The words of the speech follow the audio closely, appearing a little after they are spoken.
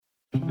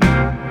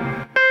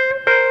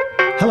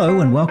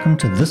Hello and welcome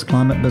to This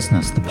Climate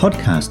Business, the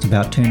podcast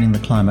about turning the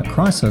climate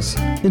crisis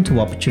into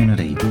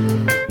opportunity.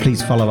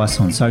 Please follow us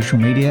on social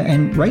media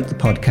and rate the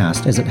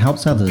podcast as it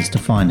helps others to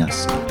find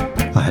us.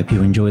 I hope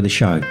you enjoy the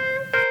show.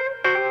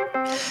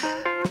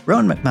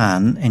 Rowan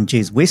McMahon and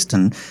Jez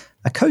Weston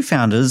are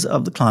co-founders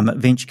of the Climate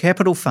Venture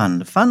Capital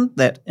Fund, a fund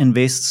that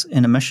invests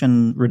in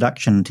emission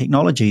reduction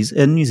technologies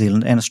in New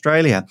Zealand and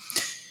Australia.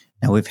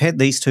 Now, we've had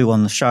these two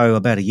on the show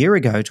about a year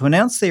ago to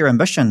announce their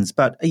ambitions,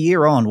 but a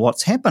year on,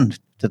 what's happened?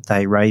 Did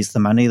they raise the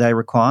money they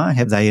require?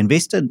 Have they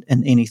invested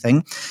in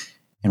anything?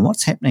 And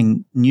what's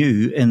happening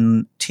new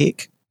in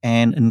tech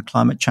and in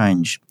climate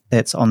change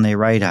that's on their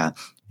radar?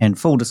 And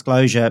full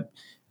disclosure,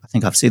 I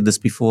think I've said this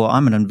before,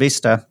 I'm an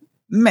investor,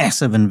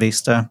 massive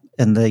investor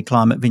in the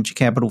Climate Venture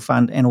Capital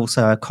Fund and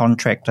also a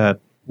contractor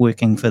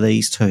working for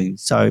these two.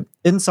 So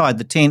inside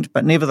the tent,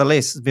 but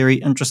nevertheless, very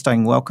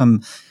interesting.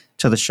 Welcome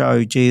to the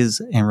show,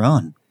 Jez and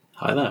Rowan.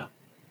 Hi there.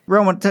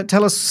 Rowan,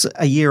 tell us,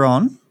 a year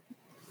on,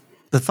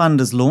 the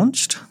fund is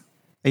launched.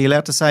 Are you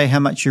allowed to say how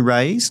much you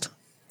raised?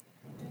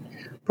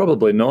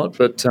 Probably not,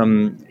 but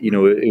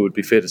it would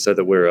be fair to say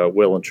that we're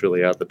well and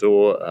truly out the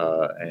door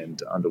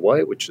and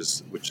underway, which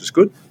is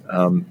good.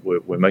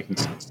 We're making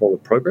some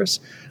solid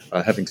progress.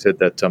 Having said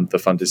that, the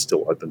fund is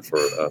still open for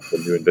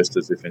new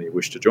investors if any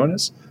wish to join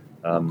us.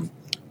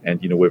 And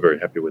we're very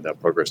happy with our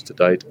progress to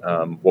date.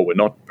 What we're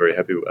not very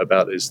happy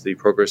about is the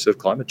progress of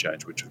climate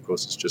change, which of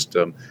course is just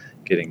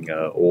getting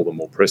all the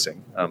more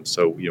pressing.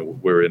 So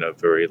we're in a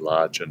very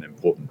large and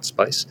important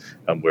space.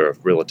 We're a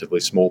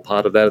relatively small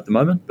part of that at the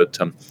moment, but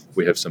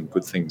we have some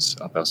good things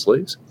up our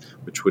sleeves,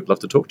 which we'd love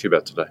to talk to you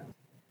about today.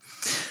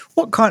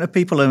 What kind of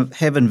people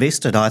have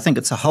invested? I think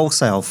it's a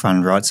wholesale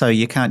fund, right? So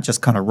you can't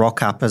just kind of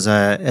rock up as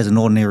an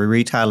ordinary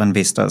retail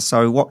investor.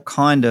 So what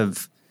kind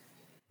of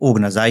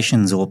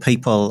organisations or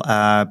people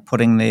are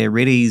putting their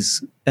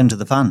readies into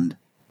the fund?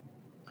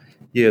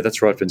 Yeah,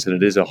 that's right, Vincent.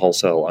 It is a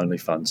wholesale-only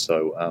fund,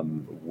 so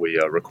we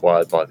are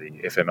required by the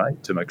FMA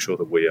to make sure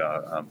that we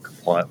are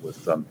compliant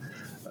with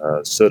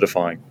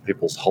certifying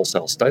people's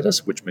wholesale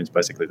status, which means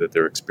basically that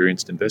they're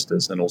experienced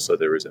investors, and also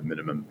there is a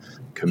minimum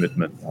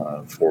commitment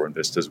for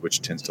investors,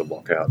 which tends to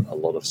lock out a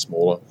lot of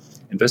smaller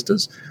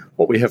investors.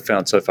 What we have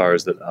found so far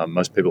is that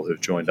most people who've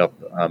joined up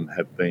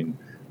have been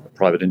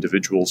private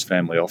individuals,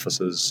 family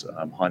offices,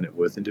 high net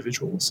worth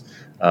individuals,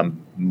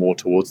 more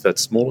towards that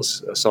smaller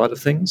side of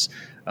things.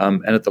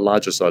 And at the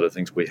larger side of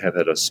things, we have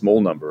had a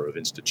small number of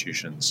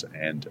institutions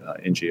and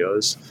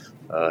NGOs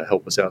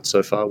help us out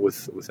so far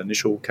with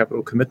initial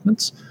capital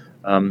commitments.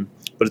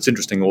 But it's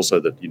interesting also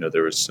that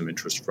there is some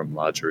interest from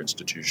larger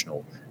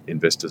institutional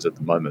investors at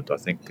the moment. I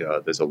think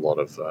there's a lot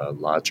of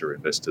larger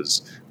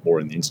investors more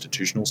in the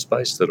institutional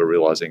space that are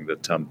realising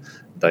that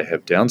they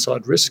have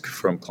downside risk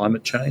from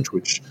climate change,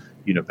 which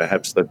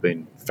perhaps they've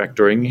been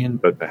factoring in,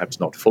 but perhaps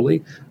not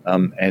fully,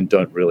 and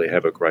don't really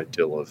have a great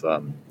deal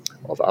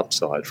of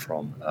upside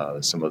from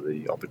some of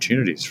the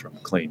opportunities from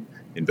clean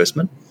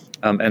investment,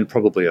 and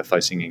probably are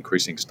facing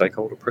increasing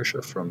stakeholder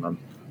pressure from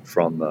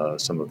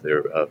some of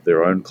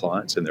their own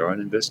clients and their own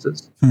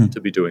investors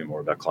to be doing more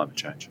about climate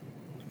change.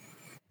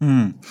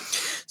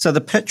 So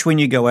the pitch when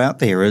you go out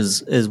there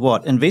is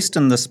what? Invest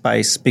in the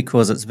space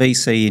because it's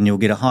VC and you'll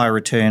get a higher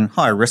return,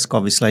 higher risk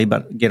obviously,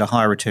 but get a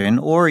higher return.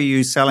 Or are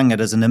you selling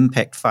it as an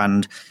impact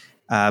fund?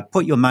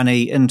 Put your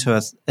money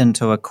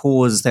into a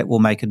cause that will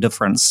make a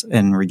difference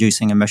in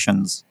reducing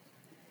emissions.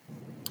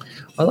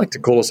 I like to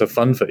call us a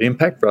fund for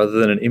impact rather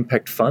than an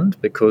impact fund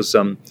because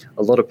a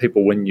lot of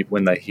people,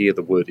 when they hear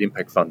the word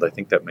impact fund, they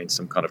think that means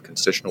some kind of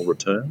concessional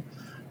return.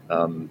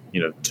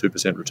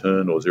 2%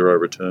 return or zero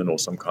return or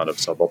some kind of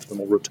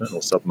suboptimal return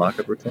or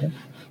sub-market return.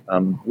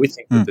 We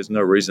think that there's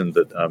no reason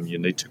that you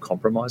need to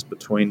compromise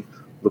between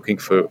looking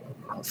for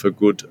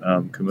good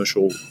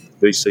commercial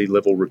VC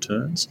level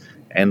returns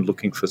and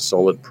looking for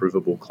solid,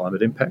 provable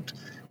climate impact.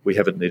 We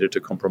haven't needed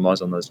to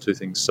compromise on those two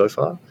things so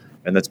far,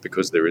 and that's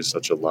because there is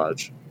such a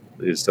large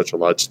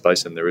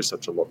space and there is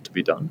such a lot to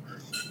be done.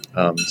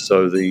 I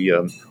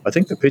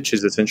think the pitch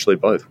is essentially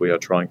both. We are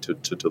trying to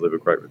deliver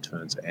great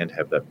returns and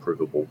have that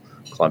provable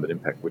climate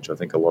impact, which I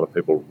think a lot of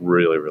people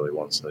really, really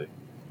want to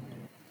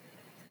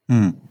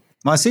see.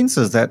 My sense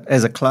is that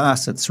as a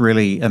class, it's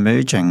really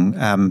emerging.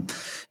 And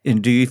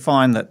do you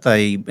find that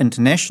the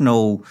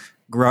international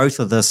growth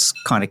of this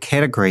kind of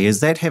category, is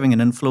that having an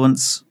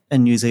influence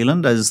in New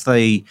Zealand? Is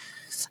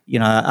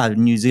are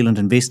New Zealand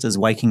investors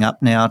waking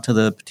up now to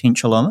the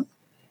potential of it?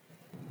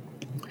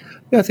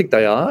 Yeah, I think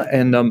they are.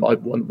 And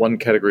one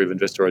category of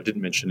investor I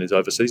didn't mention is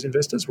overseas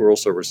investors. We're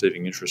also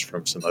receiving interest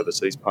from some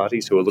overseas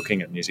parties who are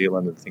looking at New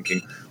Zealand and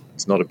thinking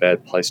it's not a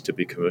bad place to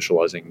be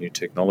commercialising new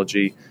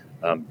technology,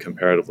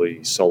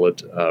 comparatively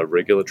solid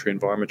regulatory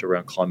environment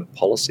around climate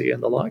policy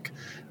and the like.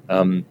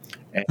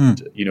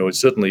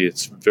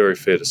 It's very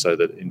fair to say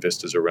that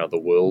investors around the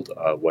world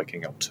are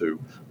waking up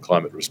to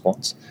climate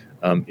response.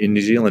 In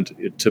New Zealand,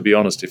 to be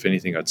honest, if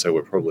anything, I'd say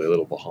we're probably a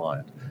little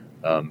behind.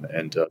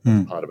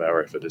 Part of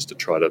our effort is to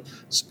try to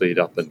speed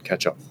up and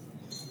catch up.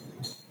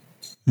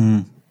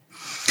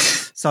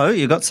 So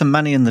you got some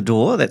money in the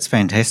door. That's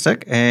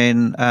fantastic,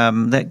 and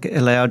that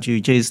allowed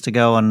you, Jez, to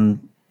go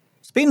and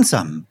spend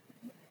some.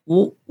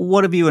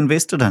 What have you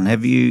invested in?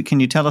 Can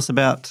you tell us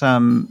about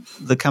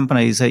the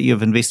companies that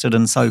you've invested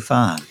in so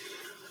far?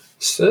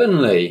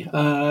 Certainly.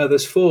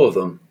 There's 4 of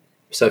them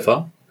so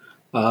far.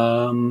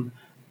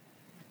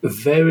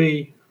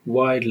 Very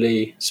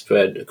widely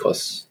spread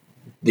across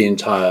the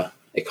entire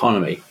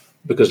economy,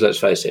 because let's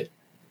face it,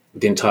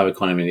 the entire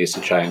economy needs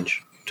to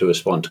change to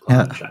respond to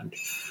climate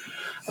change.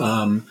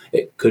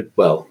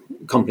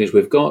 Companies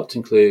we've got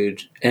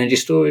include energy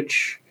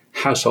storage,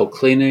 household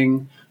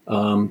cleaning,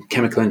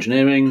 chemical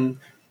engineering,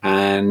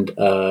 and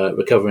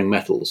recovering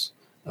metals.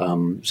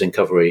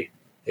 Zincovery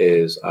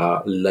is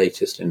our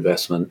latest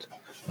investment,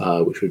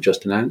 which we've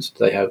just announced.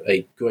 They have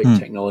a great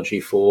technology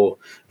for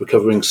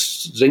recovering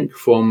zinc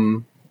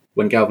from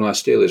when galvanized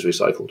steel is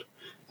recycled.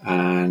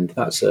 And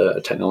that's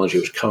a technology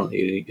which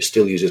currently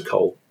still uses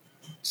coal.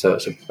 So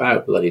it's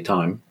about bloody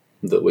time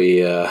that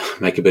we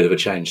make a bit of a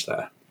change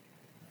there.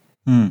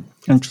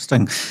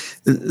 Interesting.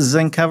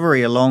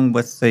 Zincovery, along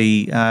with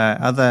the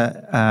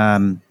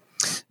other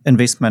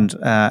investment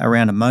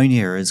around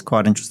ammonia, is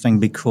quite interesting,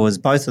 because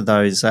both of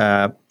those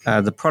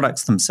the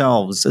products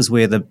themselves is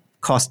where the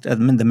cost, the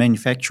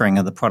manufacturing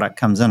of the product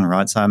comes in,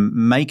 right? So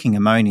making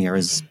ammonia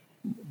is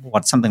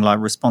something like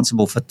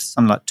responsible for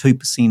something like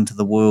 2% of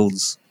the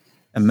world's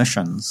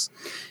emissions.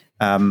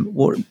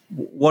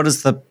 What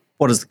is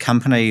the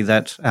company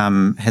that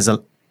has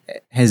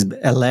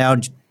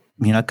allowed,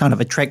 kind of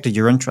attracted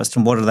your interest,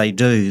 and what do they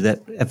do that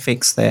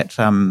affects that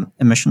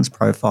emissions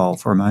profile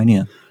for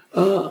ammonia?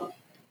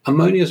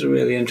 Ammonia is a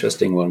really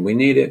interesting one. We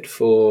need it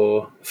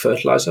for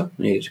fertilizer.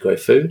 We need it to grow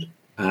food,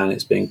 and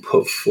it's being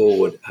put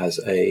forward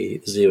as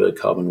a zero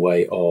carbon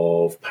way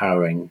of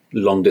powering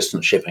long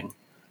distance shipping,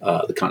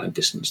 the kind of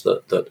distance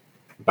that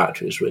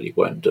batteries really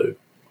won't do.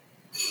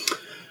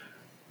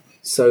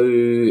 So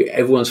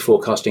everyone's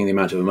forecasting the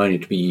amount of ammonia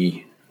to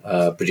be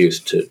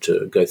produced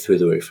to go through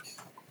the roof.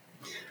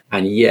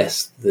 And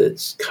yes,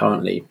 that's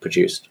currently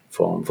produced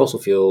from fossil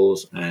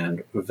fuels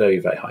and very,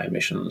 very high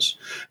emissions.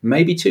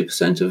 Maybe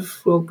 2%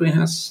 of world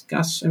greenhouse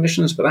gas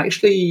emissions, but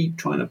actually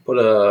trying to put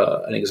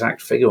an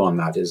exact figure on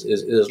that is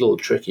a little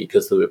tricky,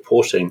 because the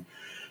reporting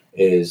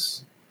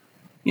is,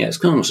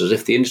 it's almost as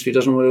if the industry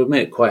doesn't want to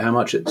admit quite how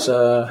much it's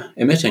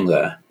emitting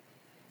there.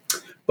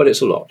 But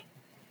it's a lot.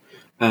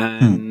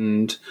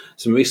 And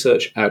some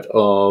research out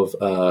of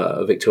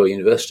Victoria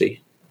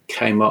University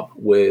came up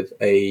with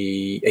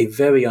a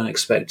very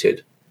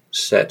unexpected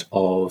set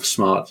of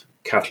smart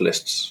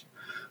catalysts,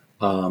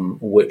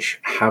 which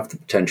have the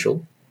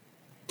potential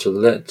to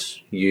let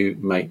you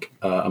make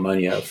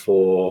ammonia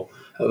for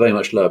very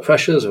much lower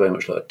pressures, very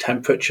much lower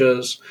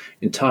temperatures,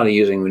 entirely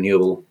using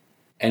renewable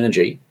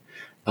energy.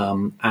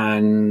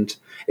 And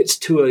it's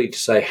too early to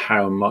say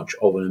how much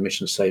of an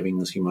emission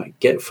savings you might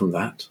get from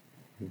that,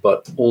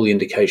 but all the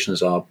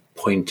indications are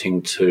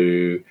pointing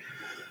to,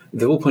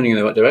 they're all pointing in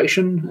the right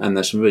direction, and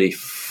there's some really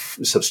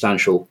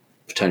substantial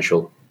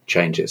potential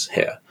changes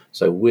here.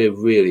 So we're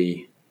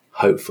really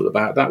hopeful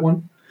about that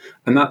one.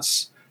 And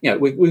that's, we're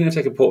going to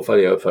take a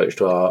portfolio approach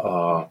to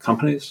our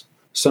companies,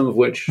 some of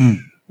which,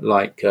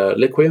 like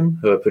Liquium,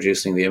 who are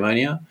producing the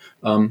ammonia,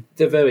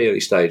 they're very early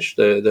stage.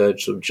 They're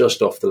sort of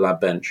just off the lab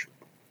bench.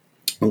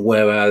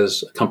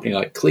 Whereas a company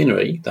like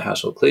Cleanery, the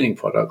household cleaning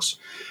products,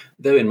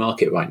 they're in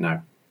market right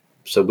now.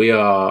 So we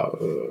are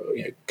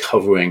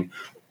covering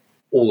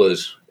all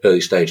those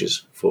early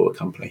stages for a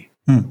company.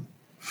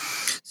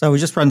 So we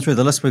just run through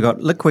the list. We've got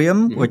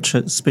Liquium, which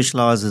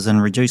specialises in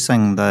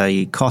reducing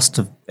the cost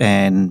of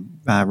and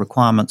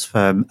requirements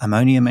for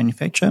ammonia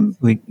manufacture.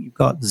 We've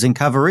got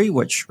Zincovery,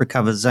 which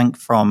recovers zinc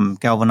from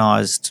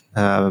galvanised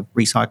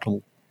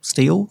recycled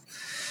steel.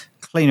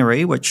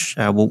 Cleanery, which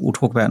we'll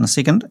talk about in a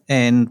second.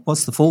 And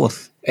what's the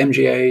fourth?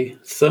 MGA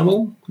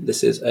Thermal.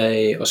 This is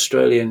an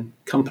Australian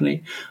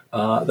company.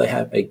 They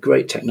have a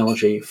great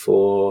technology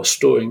for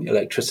storing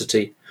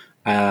electricity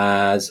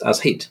as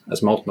heat,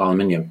 as molten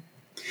aluminium.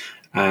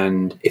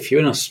 And if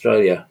you're in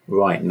Australia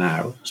right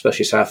now,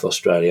 especially South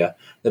Australia,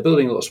 they're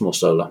building lots more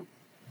solar,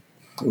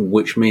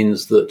 which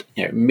means that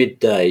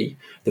midday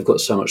they've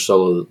got so much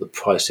solar that the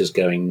price is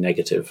going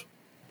negative.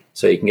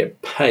 So you can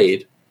get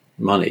paid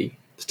money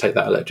to take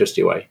that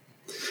electricity away.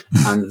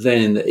 And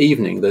then in the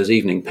evening, those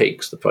evening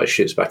peaks, the price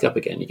shoots back up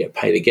again. You get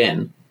paid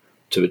again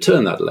to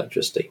return that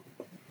electricity.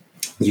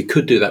 You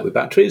could do that with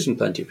batteries, and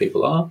plenty of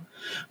people are,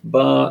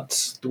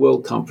 but the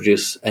world can't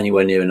produce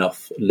anywhere near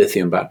enough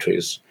lithium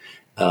batteries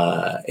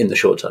in the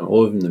short term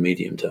or even the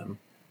medium term.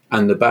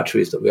 And the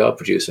batteries that we are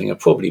producing are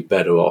probably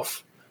better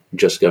off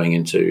just going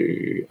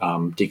into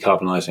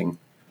decarbonising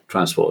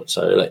transport,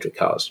 so electric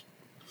cars.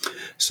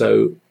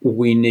 So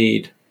we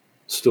need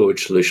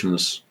storage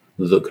solutions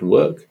that can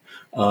work.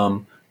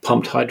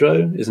 Pumped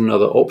hydro is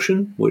another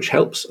option, which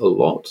helps a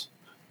lot,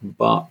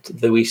 but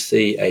we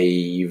see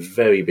a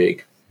very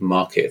big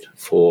market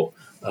for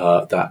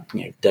that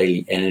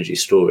daily energy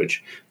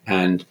storage.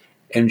 And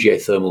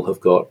MGA Thermal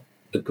have got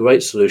a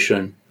great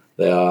solution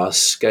They are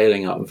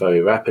scaling up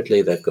very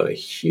rapidly. They've got a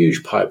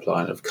huge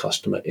pipeline of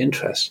customer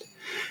interest.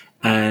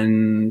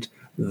 And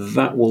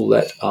that will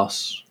let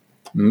us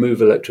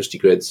move electricity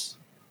grids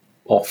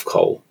off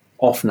coal,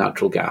 off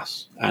natural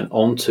gas, and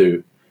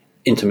onto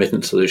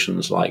intermittent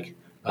solutions like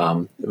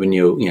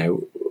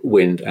renewable,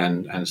 wind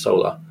and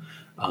solar.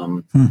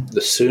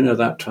 The sooner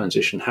that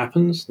transition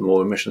happens, the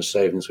more emission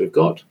savings we've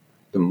got,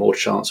 the more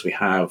chance we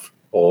have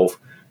of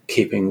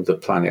keeping the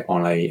planet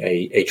on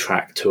a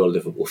track to a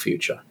livable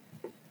future.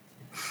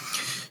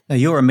 Now,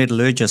 you're a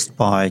metallurgist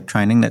by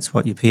training. That's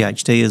what your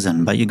PhD is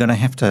in, but you're going to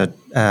have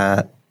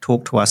to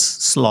talk to us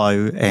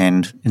slow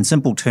and in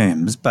simple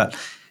terms. But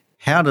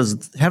how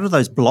do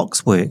those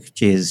blocks work,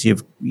 Jez?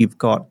 You've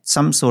got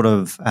some sort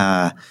of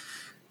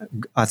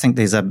I think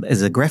there's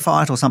a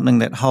graphite or something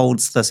that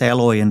holds this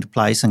alloy into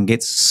place and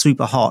gets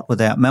super hot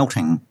without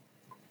melting.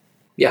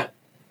 Yeah,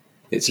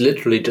 it's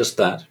literally just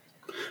that.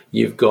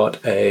 You've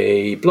got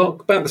a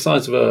block about the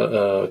size of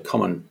a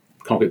common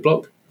concrete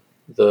block.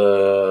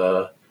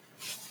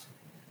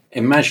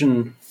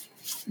 Imagine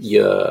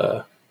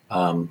your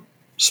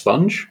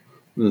sponge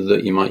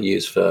that you might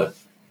use for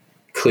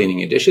cleaning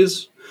your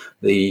dishes.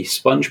 The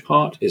sponge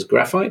part is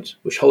graphite,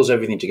 which holds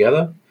everything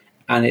together,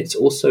 and it's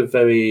also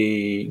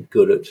very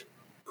good at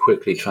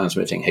quickly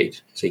transmitting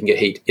heat. So you can get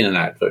heat in and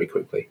out very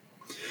quickly.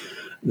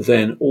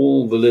 Then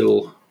all the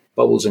little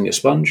bubbles in your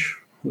sponge,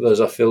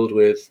 those are filled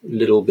with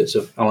little bits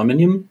of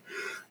aluminium.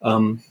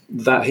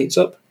 That heats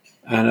up,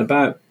 and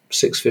about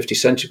 650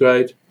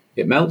 centigrade,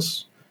 it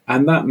melts.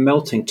 And that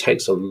melting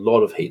takes a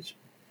lot of heat.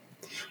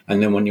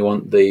 And then when you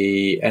want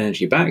the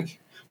energy back,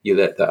 you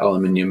let the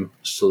aluminium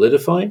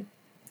solidify.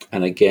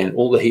 And again,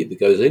 all the heat that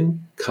goes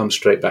in comes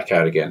straight back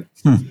out again.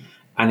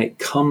 And it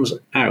comes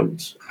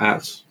out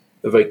at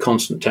a very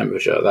constant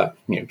temperature, that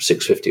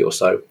 650 or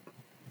so.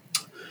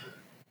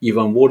 You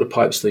run water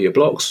pipes through your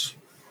blocks.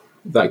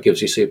 That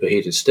gives you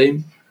superheated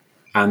steam.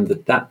 And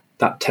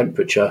that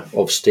temperature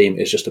of steam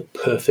is just a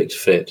perfect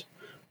fit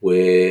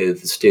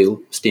with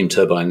steam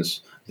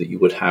turbines that you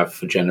would have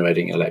for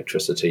generating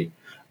electricity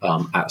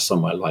at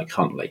somewhere like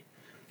Huntly.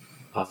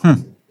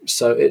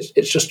 So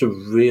it's just a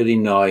really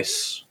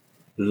nice,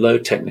 low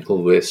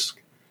technical risk,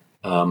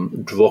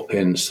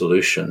 drop-in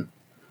solution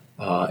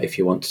if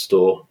you want to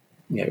store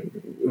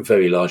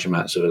very large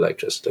amounts of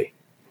electricity.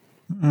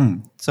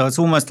 So it's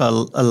almost a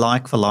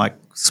like-for-like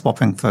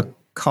swapping for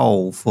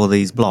coal for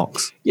these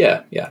blocks.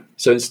 Yeah.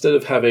 So instead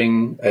of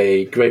having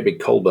a great big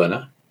coal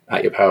burner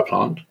at your power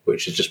plant,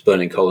 which is just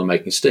burning coal and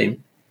making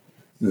steam,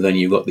 then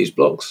you've got these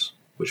blocks,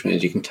 which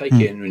means you can take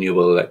in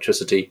renewable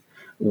electricity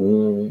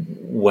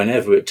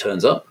whenever it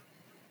turns up,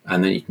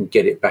 and then you can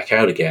get it back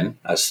out again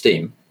as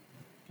steam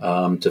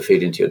to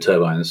feed into your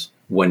turbines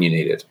when you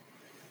need it.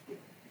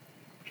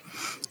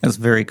 That's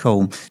very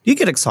cool. Do you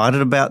get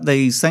excited about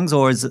these things,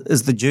 or is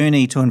the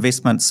journey to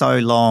investment so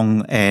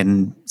long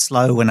and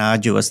slow and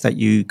arduous that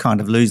you kind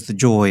of lose the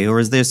joy, or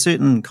is there a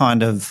certain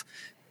kind of,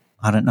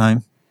 I don't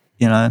know,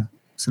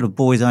 sort of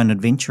boy's own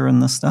adventure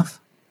in this stuff?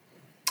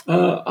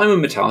 I'm a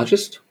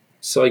metallurgist,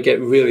 so I get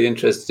really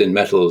interested in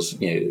metals,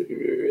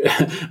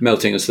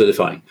 melting and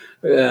solidifying.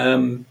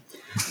 And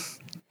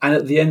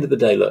at the end of the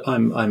day, look,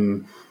 I'm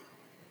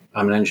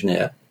an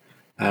engineer,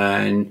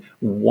 and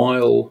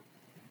while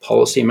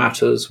policy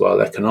matters,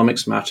 while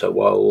economics matter,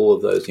 while all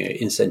of those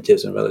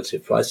incentives and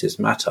relative prices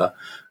matter,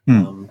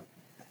 I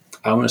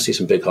want to see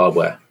some big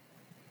hardware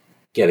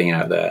getting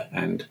out there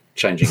and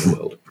changing the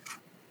world.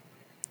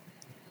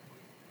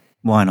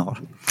 Why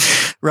not?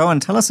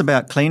 Rowan, tell us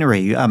about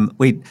Cleanery.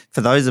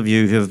 For those of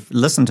you who've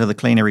listened to the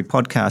Cleanery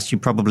podcast, you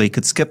probably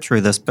could skip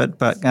through this, but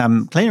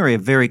Cleanery are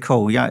very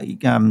cool.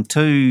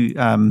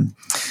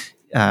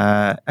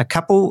 A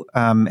couple,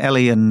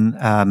 Ellie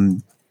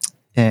and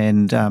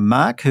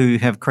Mark, who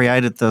have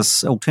created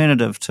this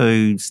alternative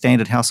to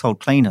standard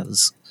household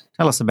cleaners.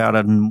 Tell us about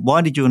it, and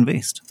why did you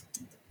invest?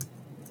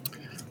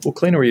 Well,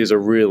 Cleanery is a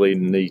really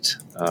neat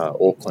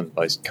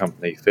Auckland-based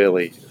company,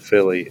 fairly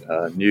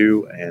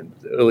new and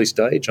early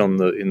stage in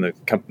the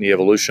company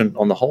evolution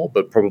on the whole,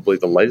 but probably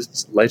the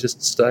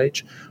latest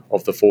stage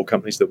of the four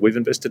companies that we've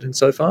invested in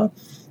so far.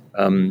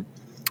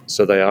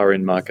 So they are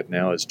in market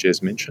now, as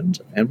Jez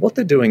mentioned, and what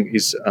they're doing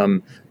is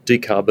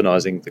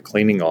decarbonising the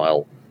cleaning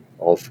aisle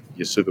of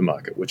your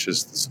supermarket, which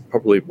is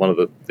probably one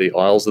of the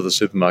aisles of the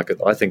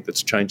supermarket I think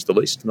that's changed the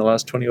least in the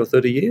last 20 or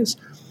 30 years.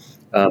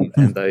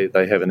 And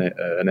they have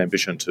an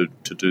ambition to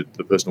do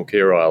the personal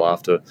care aisle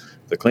after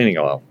the cleaning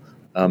aisle.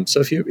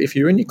 So if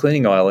you're in your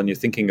cleaning aisle and you're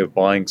thinking of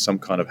buying some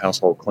kind of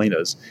household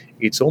cleaners,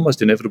 it's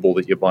almost inevitable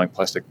that you're buying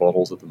plastic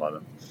bottles at the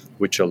moment,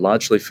 which are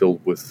largely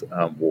filled with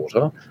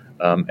water.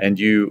 And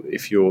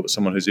if you're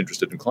someone who's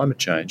interested in climate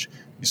change,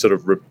 you sort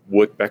of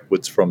work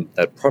backwards from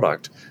that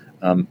product.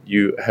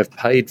 You have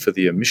paid for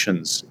the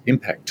emissions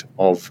impact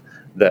of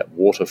that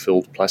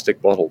water-filled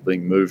plastic bottle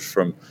being moved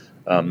from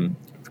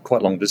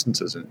quite long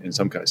distances in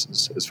some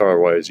cases, as far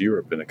away as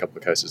Europe in a couple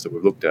of cases that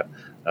we've looked at,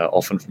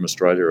 often from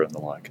Australia and the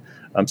like.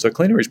 So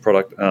Cleanery's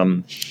product,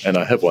 and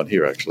I have one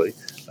here actually,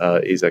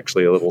 is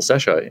actually a little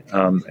sachet,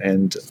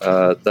 and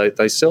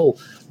they sell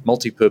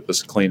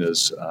multi-purpose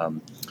cleaners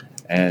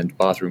and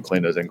bathroom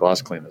cleaners and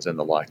glass cleaners and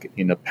the like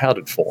in a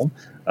powdered form.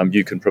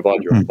 You can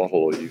provide your own bottle,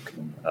 or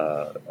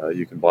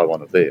you can buy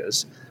one of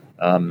theirs.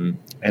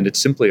 And it's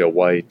simply a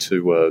way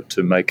to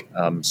make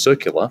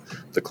circular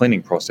the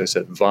cleaning process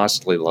at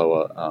vastly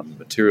lower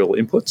material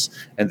inputs,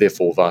 and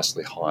therefore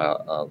vastly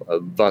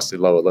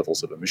lower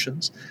levels of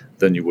emissions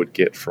than you would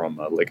get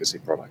from legacy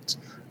products.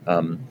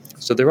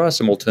 So there are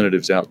some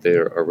alternatives out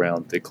there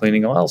around the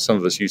cleaning aisle. Some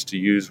of us used to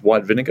use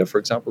white vinegar, for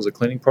example, as a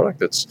cleaning product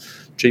that's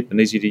cheap and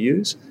easy to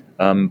use.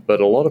 But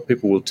a lot of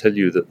people will tell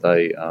you that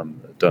they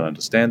don't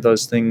understand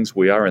those things.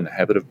 We are in the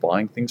habit of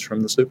buying things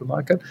from the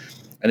supermarket.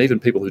 And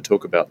even people who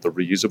talk about the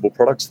reusable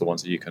products, the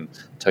ones that you can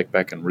take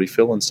back and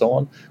refill and so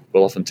on,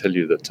 will often tell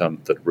you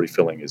that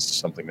refilling is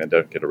something they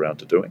don't get around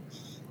to doing.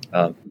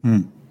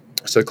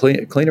 So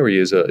Cleanery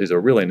is a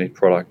really neat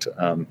product.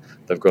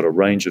 They've got a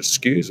range of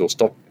SKUs or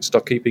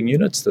stock keeping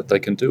units that they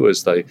can do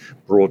as they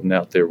broaden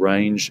out their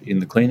range in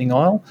the cleaning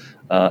aisle.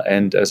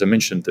 And as I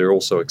mentioned, they're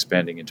also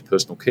expanding into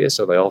personal care.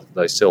 So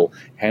they sell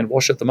hand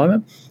wash at the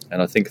moment.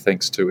 And I think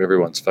thanks to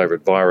everyone's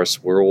favourite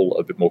virus, we're all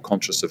a bit more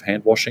conscious of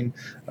hand washing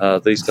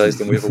these days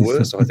than we ever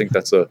were. So I think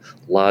that's a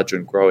large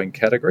and growing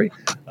category.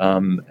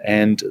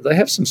 And they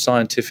have some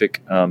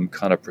scientific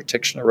kind of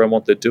protection around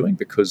what they're doing,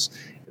 because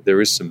there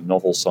is some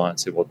novel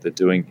science in what they're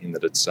doing, in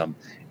that it's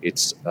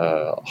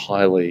a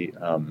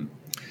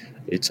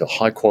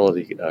high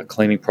quality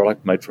cleaning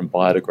product made from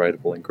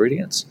biodegradable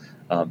ingredients,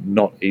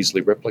 not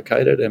easily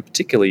replicated, and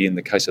particularly in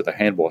the case of the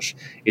hand wash,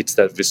 it's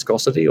that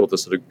viscosity or the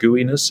sort of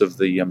gooiness of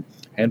the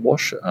hand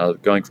wash,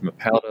 going from a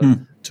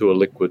powder to a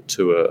liquid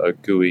to a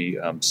gooey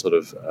sort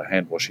of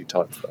hand washy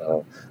type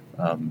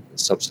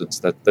substance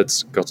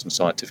that's got some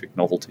scientific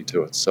novelty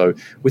to it. So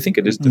we think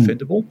it is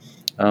defendable.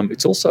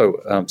 It's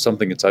also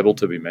something that's able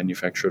to be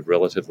manufactured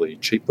relatively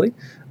cheaply,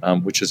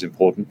 which is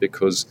important,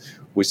 because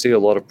we see a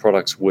lot of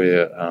products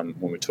where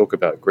when we talk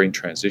about green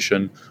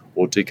transition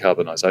or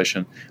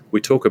decarbonisation, we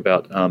talk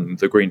about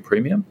the green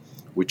premium,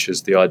 which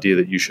is the idea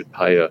that you should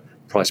pay a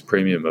price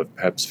premium of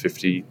perhaps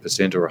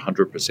 50% or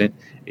 100%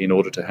 in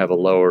order to have a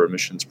lower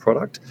emissions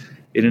product.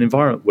 In an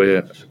environment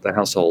where the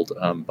household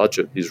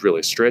budget is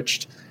really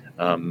stretched,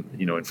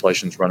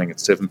 inflation's running at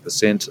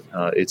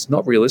 7%. It's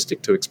not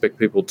realistic to expect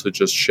people to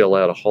just shell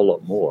out a whole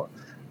lot more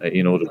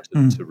in order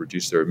to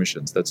reduce their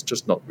emissions. That's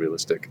just not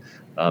realistic.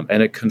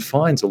 And it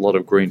confines a lot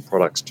of green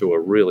products to a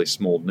really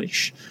small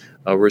niche.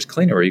 Whereas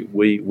Cleanery,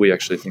 we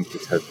actually think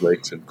this has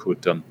legs and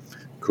could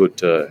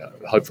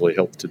hopefully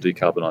help to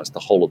decarbonise the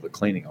whole of the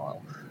cleaning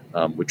aisle,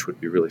 which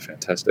would be really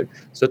fantastic.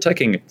 So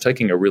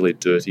taking a really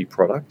dirty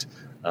product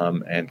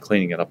and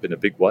cleaning it up in a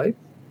big way,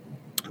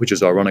 which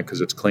is ironic because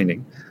it's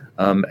cleaning,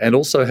 and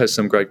also has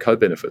some great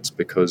co-benefits,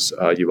 because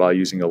you are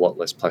using a lot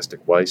less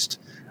plastic waste,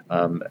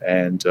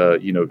 and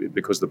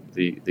because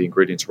the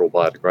ingredients are all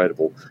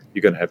biodegradable,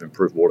 you're going to have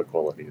improved water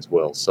quality as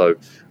well. So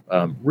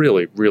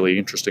really, really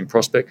interesting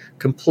prospect.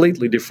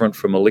 Completely different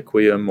from a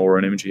Liquium or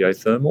an MGA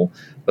thermal.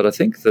 But I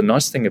think the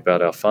nice thing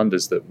about our fund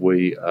is that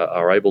we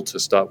are able to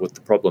start with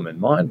the problem in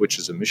mind, which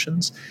is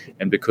emissions.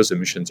 And because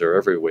emissions are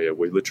everywhere,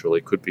 we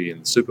literally could be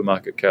in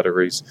supermarket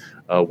categories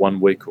 1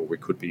 week, or we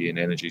could be in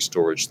energy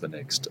storage the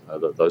next.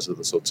 Those are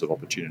the sorts of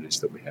opportunities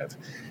that we have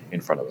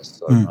in front of us.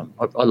 So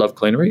I love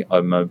Cleanery.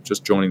 I'm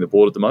just joining the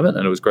board at the moment,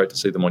 and it was great to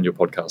see them on your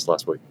podcast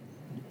last week.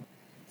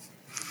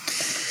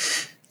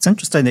 It's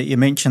interesting that you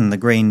mentioned the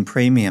green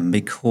premium,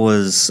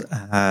 because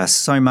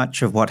so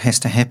much of what has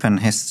to happen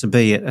has to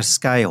be at a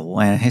scale,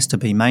 and it has to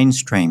be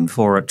mainstreamed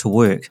for it to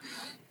work.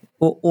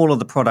 All of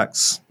the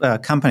products,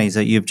 companies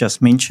that you've just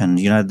mentioned,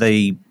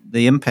 the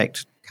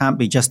impact can't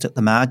be just at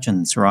the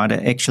margins, right?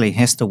 It actually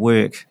has to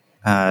work.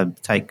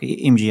 Take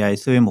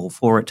MGA thermal,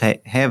 for it to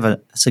have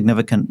a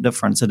significant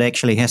difference. It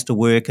actually has to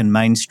work in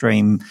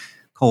mainstream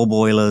coal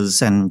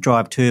boilers and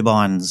drive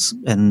turbines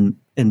in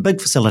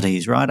big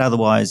facilities, right?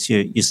 Otherwise,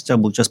 you're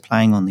still just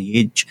playing on the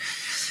edge.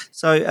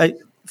 So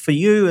for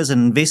you as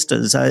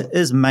investors,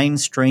 is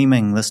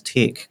mainstreaming this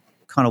tech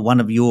kind of one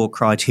of your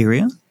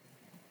criteria?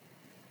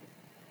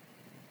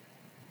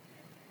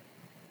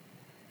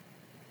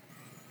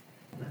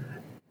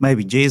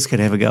 Maybe Jez could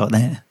have a go at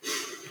that.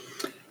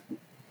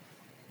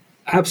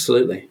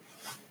 Absolutely.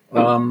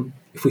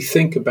 If we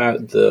think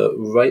about the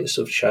rates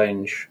of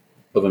change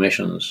of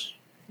emissions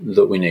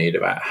that we need,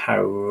 about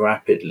how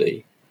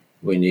rapidly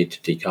we need to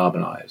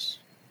decarbonise,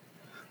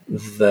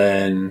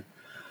 then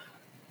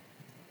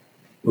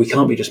we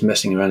can't be just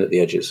messing around at the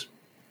edges.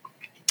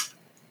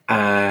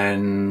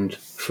 And,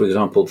 for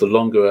example, the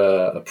longer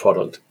a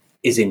product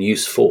is in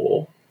use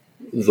for,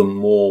 the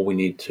more we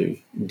need to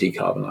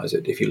decarbonise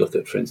it. If you look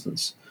at, for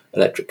instance,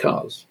 electric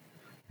cars.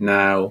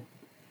 Now,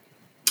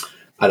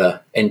 at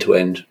a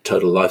end-to-end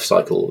total life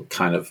cycle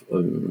kind of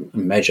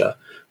measure,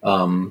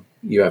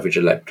 your average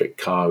electric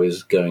car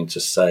is going to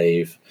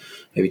save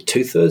maybe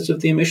 2/3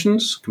 of the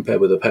emissions compared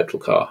with a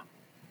petrol car.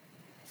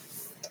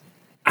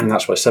 And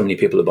that's why so many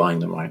people are buying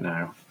them right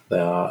now.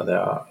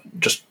 They're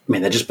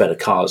just better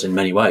cars in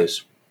many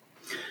ways.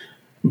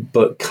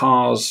 But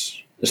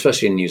cars,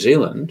 especially in New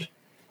Zealand,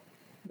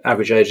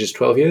 average age is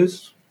 12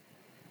 years.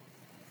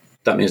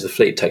 That means the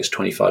fleet takes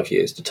 25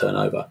 years to turn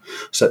over.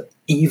 So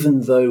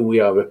even though we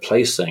are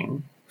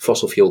replacing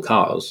fossil fuel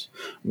cars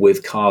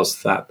with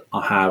cars that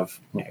have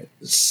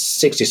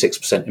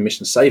 66%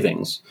 emission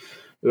savings,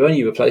 we're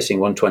only replacing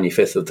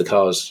 1/25 of the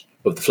cars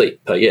of the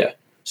fleet per year.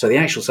 So the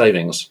actual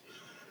savings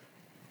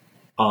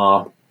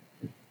are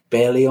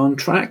barely on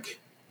track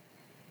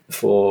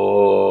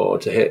to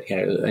hit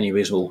any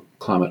reasonable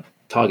climate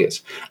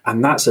targets.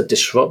 And that's a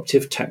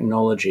disruptive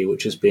technology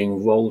which is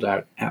being rolled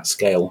out at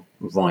scale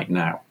right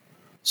now.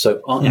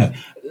 So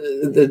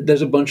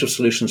there's a bunch of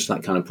solutions to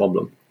that kind of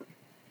problem.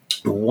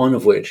 One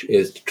of which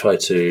is to try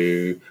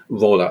to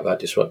roll out that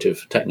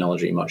disruptive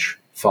technology much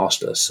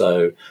faster.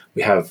 So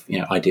we have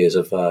ideas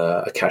of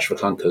a cash for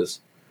clunkers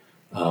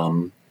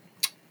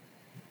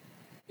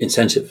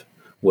incentive,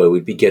 where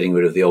we'd be getting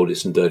rid of the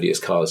oldest and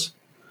dirtiest cars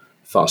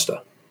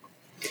faster.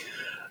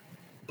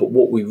 But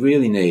what we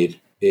really need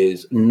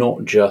is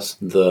not just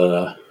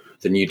the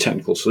new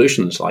technical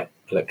solutions like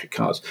electric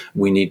cars.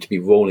 We need to be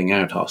rolling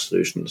out our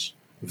solutions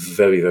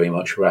very, very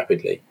much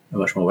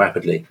more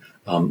rapidly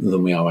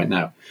than we are right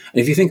now.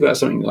 And if you think about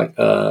something like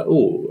a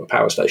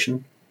power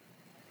station,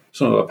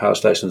 some of our power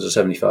stations are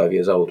 75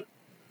 years old.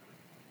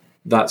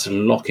 That's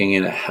locking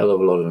in a hell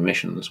of a lot of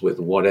emissions with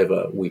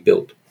whatever we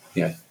built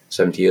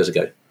 70 years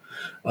ago.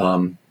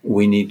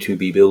 We need to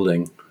be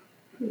building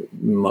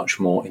much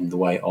more in the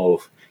way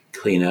of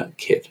cleaner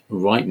kit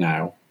right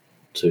now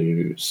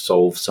to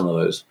solve some of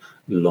those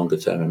longer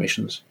term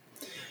emissions.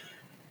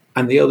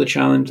 And the other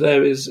challenge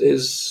there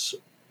is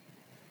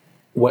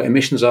where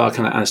emissions are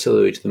kind of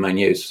ancillary to the main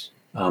use.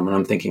 And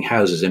I'm thinking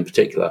houses in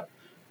particular.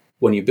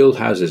 When you build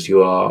houses,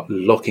 you are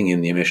locking in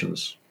the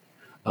emissions.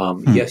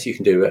 Yes, you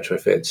can do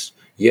retrofits.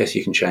 Yes,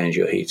 you can change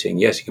your heating.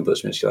 Yes, you can put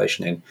some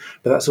insulation in.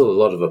 But that's all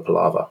a lot of a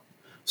palaver.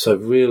 So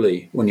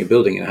really, when you're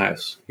building a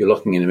house, you're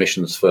locking in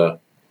emissions for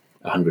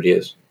 100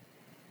 years,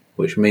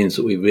 which means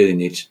that we really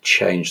need to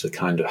change the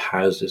kind of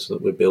houses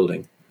that we're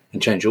building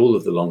and change all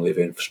of the long-lived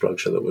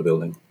infrastructure that we're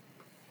building.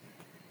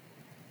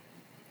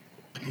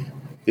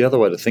 The other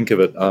way to think of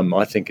it,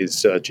 I think,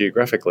 is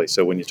geographically.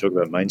 So when you talk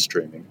about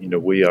mainstreaming,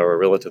 we are a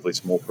relatively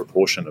small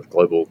proportion of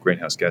global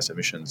greenhouse gas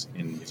emissions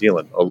in New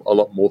Zealand, a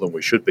lot more than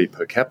we should be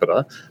per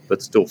capita,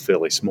 but still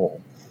fairly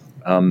small.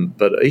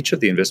 But each of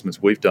the investments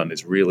we've done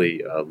is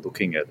really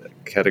looking at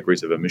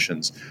categories of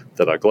emissions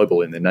that are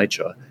global in their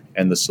nature,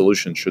 and the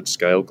solution should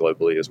scale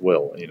globally as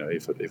well,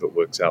 if it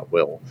works out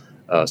well.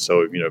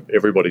 So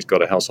everybody's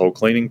got a household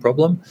cleaning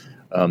problem.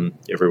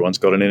 Everyone's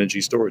got an energy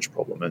storage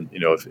problem. And,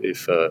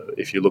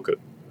 if you look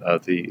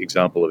at the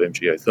example of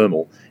MGA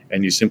Thermal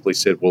and you simply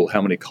said, well,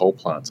 how many coal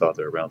plants are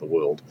there around the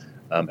world?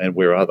 And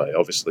where are they?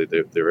 Obviously,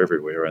 they're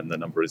everywhere, and the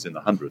number is in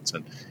the hundreds,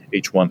 and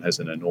each one has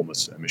an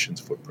enormous emissions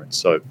footprint.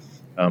 So,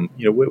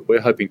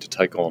 we're hoping to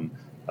take on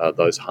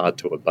those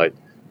hard-to-abate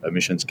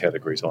emissions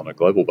categories on a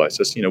global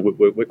basis.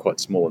 We're quite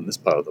small in this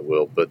part of the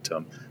world, but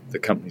the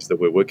companies that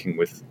we're working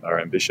with are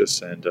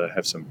ambitious and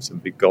have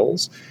some big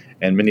goals,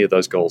 and many of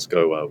those goals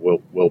go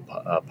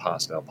well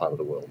past our part of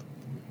the world.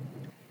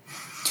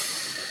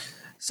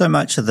 So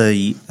much of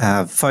the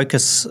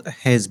focus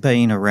has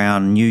been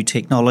around new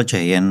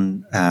technology,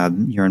 and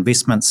your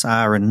investments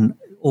are in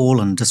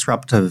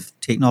disruptive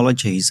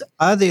technologies.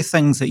 Are there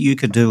things that you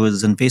could do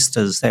as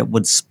investors that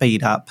would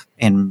speed up,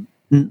 and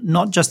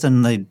not just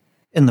in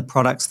the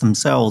products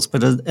themselves,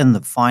 but in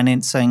the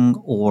financing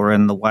or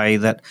in the way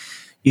that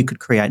you could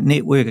create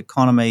network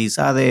economies?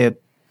 Are there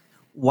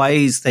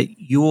ways that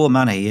your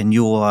money and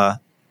your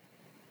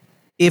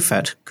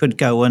effort could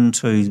go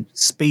into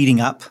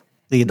speeding up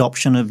the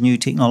adoption of new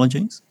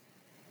technologies?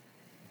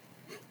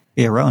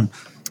 Yeah, Rowan.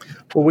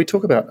 Well, we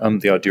talk about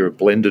the idea of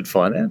blended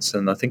finance,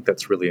 and I think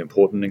that's really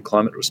important in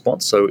climate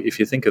response. So if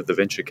you think of the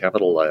venture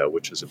capital layer,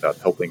 which is about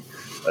helping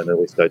an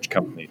early stage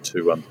company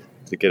to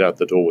get out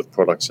the door with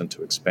products and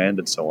to expand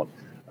and so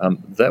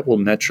on, that will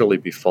naturally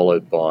be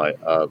followed by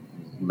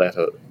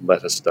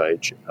latter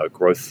stage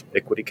growth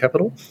equity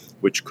capital,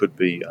 which could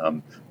be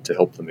to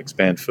help them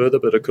expand further,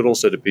 but it could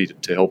also be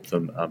to help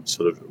them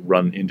sort of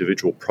run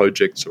individual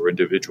projects or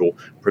individual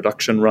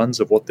production runs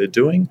of what they're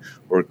doing,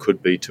 or it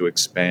could be to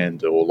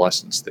expand or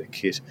license their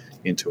kit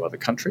into other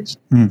countries.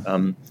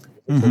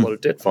 There's a lot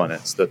of debt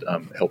finance that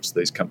helps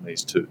these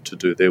companies to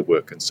do their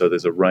work, and so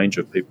there's a range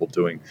of people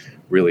doing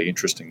really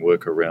interesting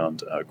work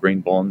around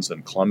green bonds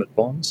and climate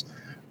bonds,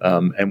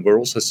 and we're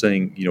also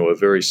seeing a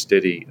very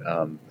steady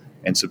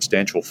and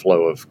substantial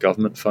flow of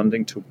government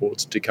funding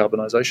towards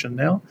decarbonisation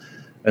now.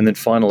 And then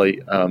finally,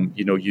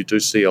 you do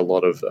see a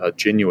lot of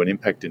genuine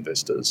impact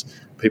investors,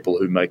 people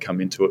who may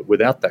come into it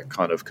without that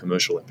kind of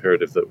commercial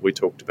imperative that we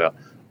talked about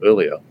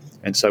earlier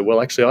and say,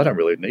 well, actually, I don't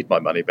really need my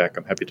money back.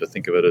 I'm happy to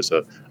think of it as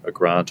a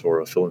grant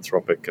or a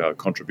philanthropic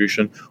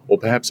contribution, or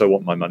perhaps I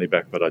want my money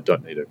back, but I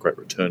don't need a great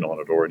return on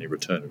it or any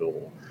return at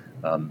all.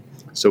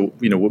 So,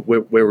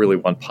 we're really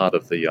one part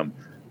of the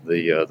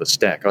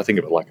stack. I think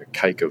of it like a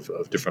cake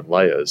of different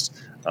layers.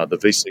 The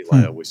VC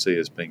layer we see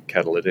as being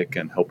catalytic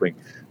and helping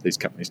these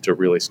companies to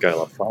really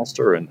scale up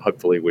faster, and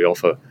hopefully we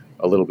offer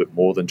a little bit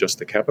more than just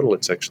the capital.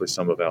 It's actually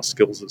some of our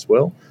skills as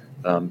well,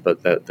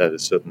 but that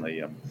is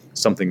certainly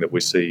something that we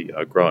see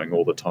growing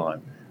all the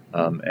time.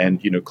 And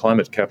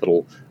climate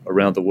capital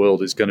around the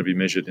world is going to be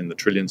measured in the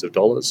trillions of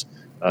dollars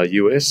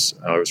US.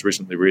 I was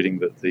recently reading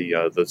that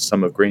the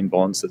sum of green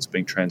bonds that's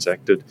being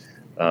transacted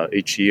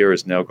each year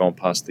has now gone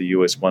past the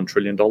US $1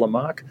 trillion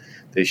mark.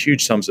 They're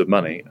huge sums of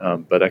money,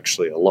 but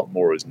actually a lot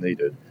more is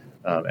needed.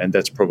 And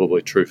that's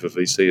probably true for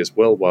VC as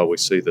well, while we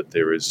see that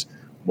there is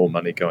more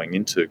money going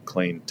into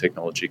clean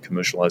technology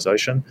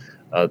commercialization.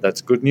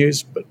 That's good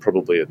news, but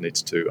probably it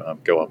needs to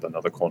go up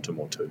another quantum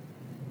or two.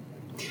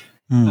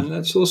 And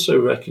let's also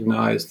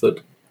recognise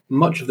that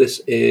much of this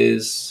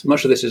is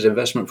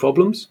investment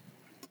problems.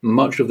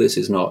 Much of this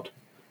is not.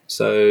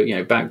 So,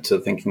 back to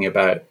thinking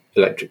about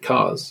electric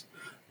cars.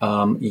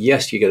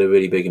 Yes, you get a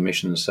really big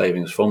emissions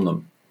savings from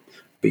them,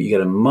 but you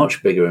get a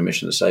much bigger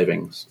emissions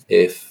savings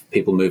if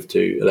people move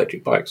to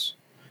electric bikes.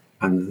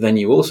 And then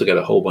you also get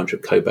a whole bunch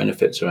of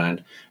co-benefits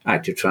around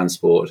active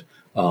transport,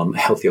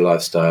 healthier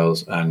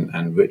lifestyles,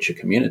 and richer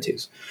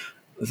communities.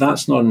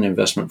 That's not an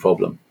investment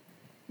problem.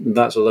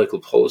 That's a local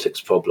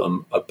politics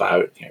problem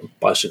about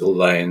bicycle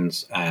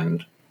lanes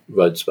and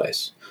road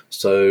space.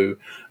 So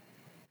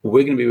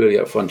we're going to be really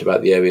upfront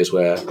about the areas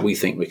where we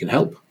think we can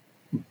help,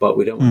 but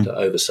we don't want to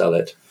oversell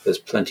it. There's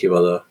plenty of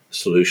other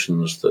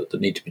solutions that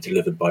need to be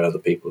delivered by other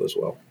people as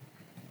well.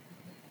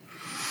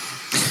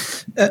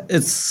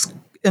 It's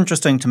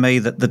interesting to me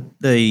that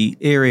the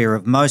area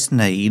of most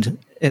need,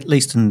 at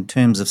least in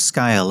terms of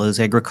scale, is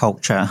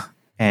agriculture,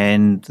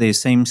 and there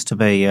seems to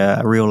be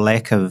a real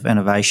lack of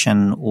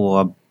innovation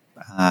or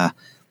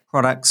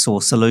products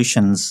or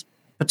solutions,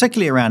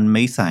 particularly around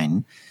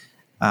methane.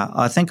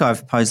 I think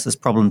I've posed this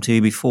problem to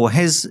you before.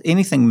 Has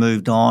anything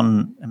moved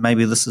on? And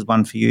maybe this is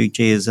one for you,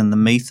 Jez, in the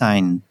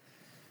methane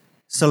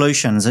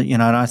solutions.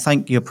 And I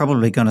think you're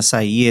probably going to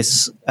say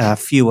yes,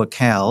 fewer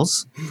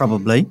cows,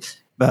 probably,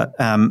 but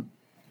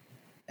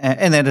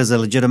and that is a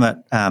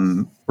legitimate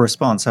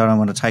response. I don't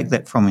want to take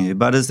that from you.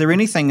 But is there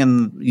anything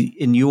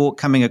in your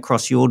coming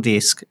across your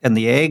desk in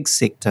the ag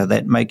sector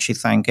that makes you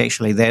think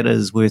actually that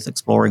is worth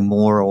exploring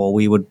more, or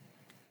we would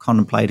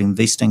contemplate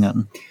investing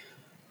in?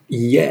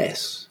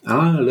 Yes,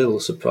 I'm a little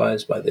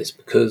surprised by this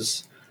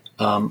because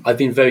I've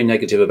been very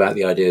negative about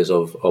the ideas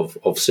of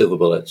silver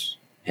bullets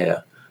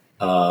here,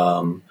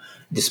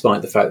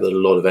 despite the fact that a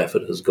lot of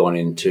effort has gone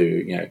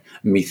into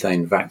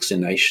methane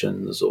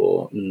vaccinations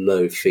or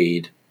low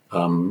feed,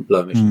 low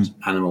emissions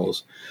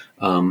animals.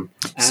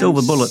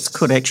 Silver bullets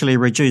could actually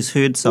reduce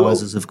herd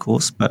sizes, of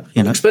course, but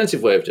an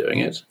expensive way of doing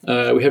it.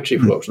 We have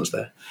cheaper options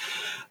there,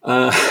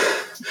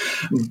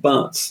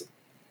 but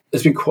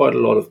there's been quite a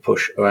lot of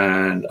push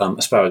around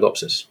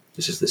Asparagopsis.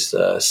 This is this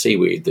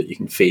seaweed that you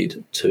can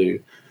feed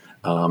to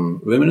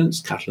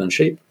ruminants, cattle and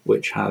sheep,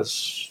 which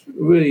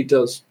really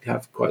does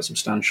have quite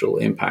substantial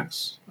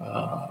impacts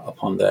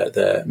upon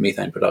their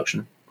methane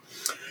production.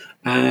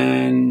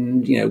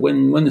 And,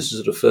 when this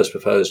was sort of first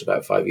proposed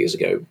about 5 years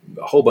ago,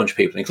 a whole bunch of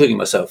people, including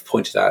myself,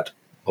 pointed out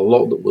a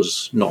lot that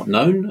was not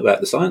known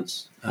about the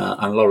science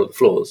and a lot of the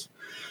flaws.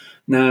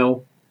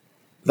 Now,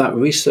 that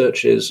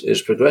research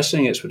is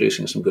progressing. It's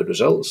producing some good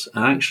results.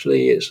 And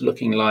actually, it's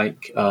looking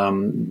like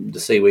the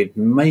seaweed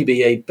may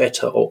be a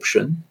better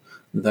option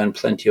than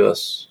plenty of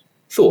us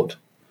thought.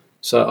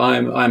 So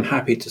I'm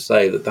happy to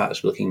say that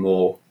that's looking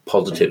more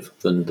positive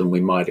than we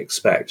might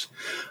expect.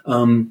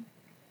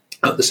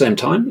 At the same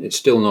time, it's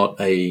still not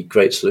a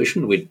great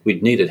solution.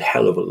 We'd need a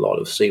hell of a lot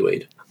of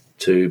seaweed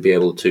to be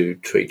able to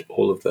treat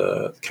all of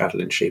the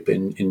cattle and sheep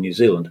in New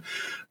Zealand.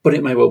 But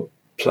it may well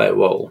play a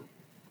role.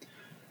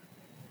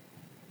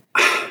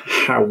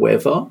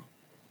 However,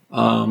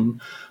 I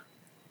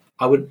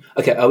would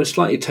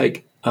slightly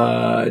take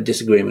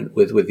disagreement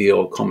with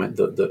your comment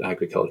that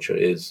agriculture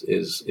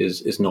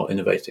is not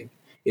innovating.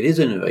 It is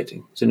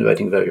innovating. It's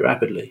innovating very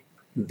rapidly.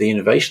 The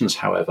innovations,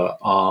 however,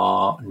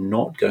 are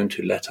not going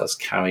to let us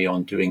carry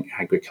on doing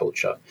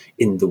agriculture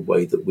in the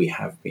way that we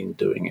have been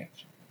doing it.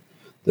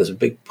 There's a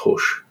big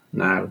push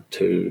now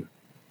to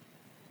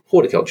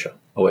horticulture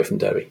away from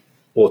dairy,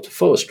 or to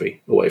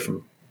forestry away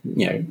from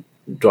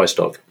dry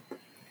stock.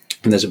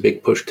 And there's a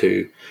big push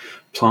to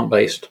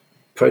plant-based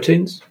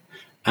proteins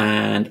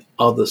and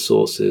other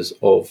sources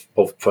of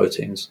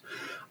proteins,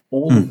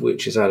 all of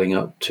which is adding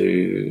up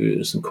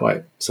to some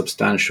quite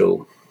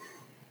substantial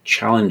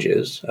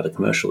challenges at a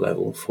commercial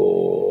level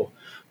for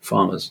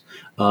farmers.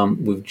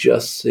 We've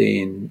just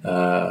seen,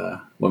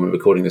 when we're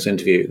recording this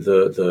interview,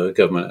 the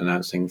government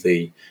announcing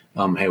the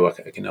He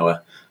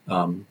Waka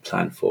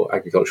plan for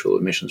agricultural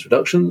emissions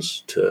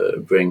reductions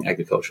to bring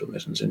agricultural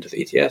emissions into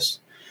the ETS.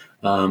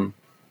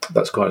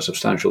 That's quite a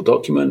substantial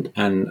document,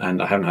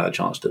 and I haven't had a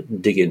chance to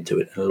dig into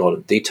it in a lot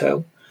of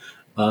detail.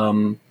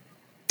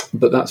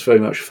 But that's very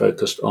much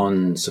focused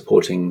on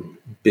supporting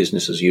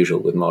business as usual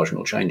with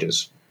marginal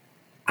changes.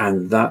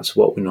 And that's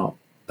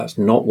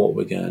not what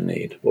we're going to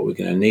need. What we're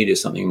going to need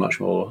is something much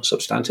more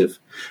substantive.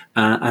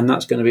 And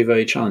that's going to be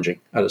very challenging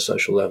at a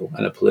social level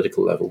and a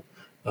political level.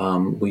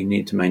 We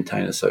need to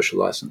maintain a social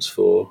license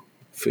for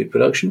food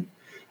production.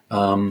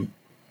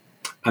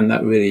 And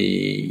that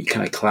really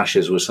kind of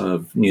clashes with some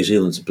of New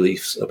Zealand's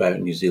beliefs about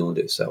New Zealand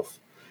itself.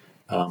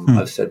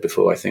 I've said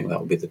before, I think that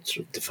will be the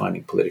sort of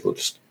defining political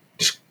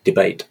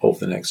debate of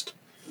the next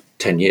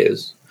 10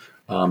 years.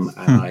 And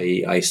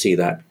I see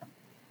that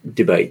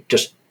debate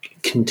just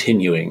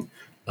continuing.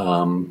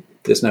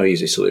 There's no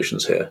easy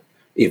solutions here,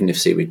 even if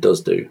seaweed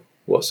does do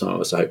what some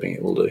of us are hoping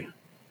it will do.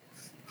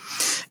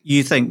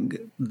 You think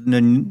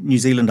the New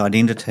Zealand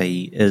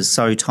identity is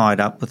so tied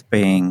up with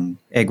being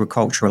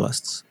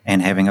agriculturalists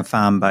and having a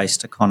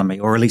farm-based economy,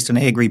 or at least an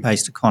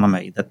agri-based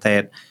economy,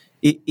 that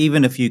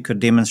even if you could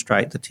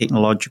demonstrate the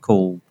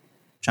technological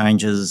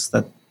changes,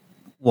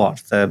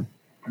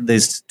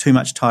 there's too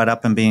much tied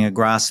up in being a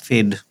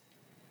grass-fed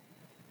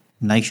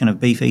nation of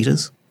beef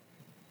eaters?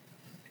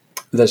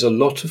 There's a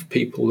lot of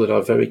people that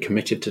are very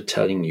committed to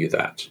telling you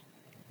that,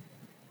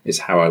 is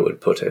how I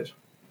would put it.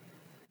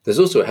 There's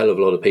also a hell of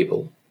a lot of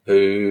people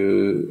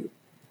who...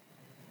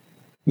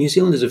 New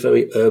Zealand is a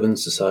very urban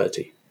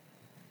society.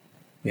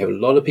 We have a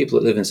lot of people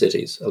that live in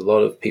cities, a lot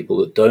of people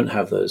that don't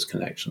have those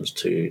connections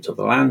to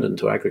the land and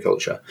to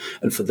agriculture.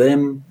 And for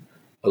them,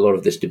 a lot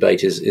of this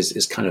debate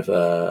is kind of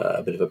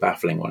a bit of a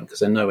baffling one, because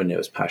they're nowhere near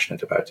as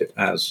passionate about it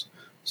as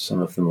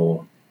some of the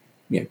more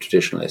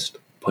traditionalist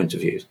point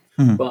of views.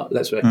 But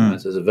let's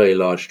recognise there's a very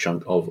large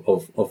chunk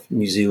of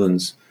New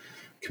Zealand's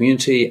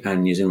community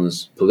and New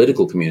Zealand's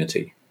political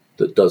community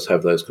that does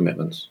have those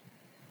commitments.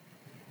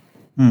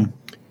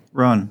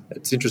 Ron?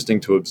 It's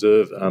interesting to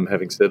observe,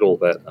 having said all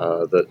that,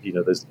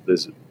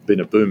 there's been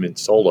a boom in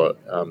solar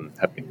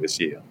happening this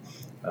year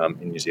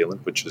in New Zealand,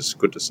 which is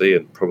good to see,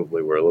 and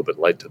probably we're a little bit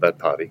late to that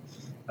party.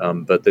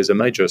 But there's a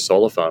major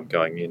solar farm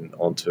going in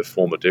onto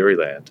former dairy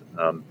land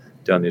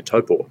down near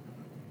Taupō.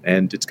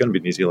 And it's going to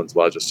be New Zealand's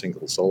largest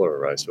single solar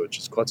array, so which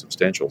is quite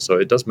substantial. So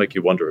it does make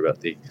you wonder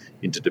about the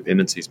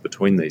interdependencies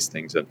between these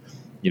things. And,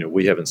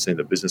 we haven't seen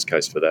the business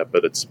case for that,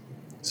 but it's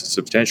a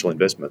substantial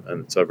investment,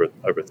 and it's over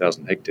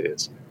 1,000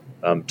 hectares.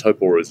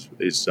 Taupō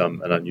is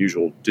an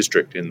unusual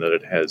district in that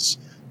it has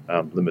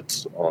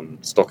limits on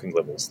stocking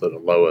levels that are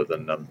lower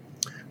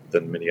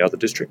than many other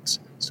districts.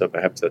 So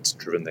perhaps that's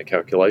driven their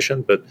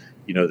calculation. But,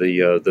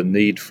 the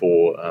need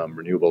for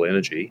renewable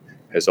energy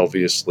has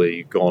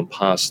obviously gone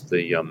past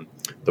the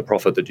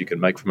profit that you can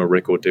make from a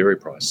record dairy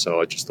price.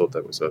 So I just thought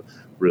that was a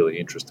really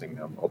interesting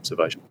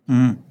observation.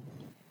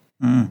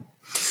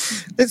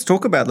 Let's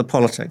talk about the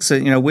politics.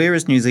 So, where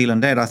is New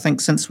Zealand at? I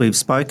think since we've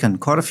spoken,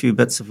 quite a few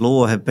bits of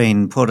law have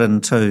been put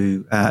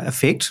into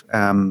effect.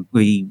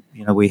 We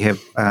have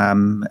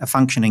a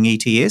functioning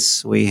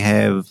ETS. We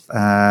have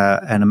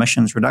an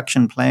emissions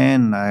reduction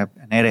plan,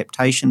 an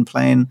adaptation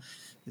plan,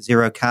 the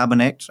Zero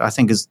Carbon Act. I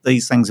think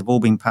these things have all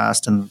been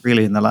passed in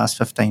the last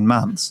 15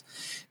 months.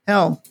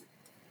 How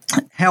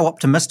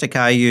optimistic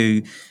are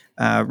you,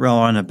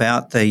 Rowan,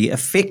 about the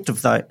effect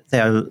of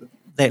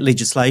that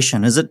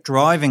legislation? Is it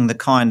driving the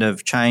kind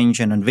of change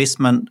in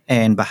investment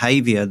and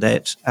behaviour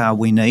that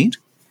we need?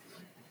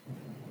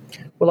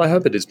 Well, I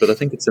hope it is, but I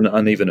think it's an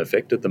uneven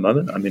effect at the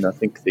moment. I mean, I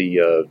think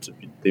the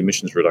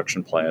emissions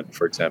reduction plan,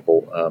 for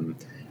example,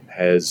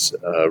 has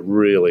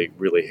really,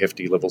 really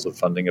hefty levels of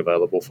funding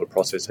available for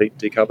process heat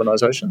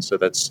decarbonisation. So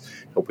that's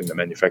helping the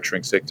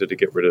manufacturing sector to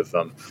get rid of,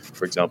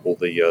 for example,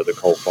 the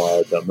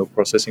coal-fired milk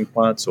processing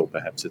plants, or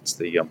perhaps it's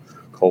the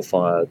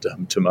coal-fired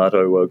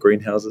tomato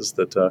greenhouses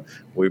that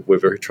we're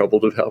very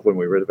troubled about when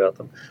we read about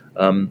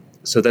them.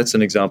 So that's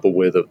an example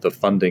where the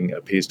funding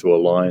appears to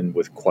align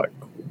with quite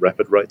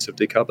rapid rates of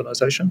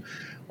decarbonisation.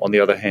 On the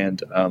other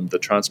hand, the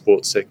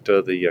transport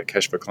sector, the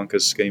Cash for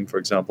Clunkers scheme, for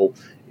example,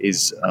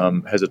 has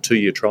a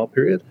 2-year trial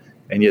period,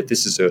 and yet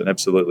this is an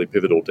absolutely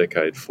pivotal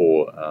decade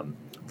for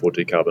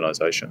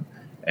decarbonisation.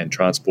 And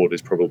transport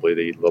is probably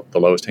the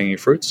lowest hanging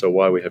fruit. So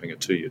why are we having a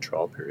 2-year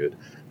trial period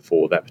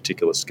for that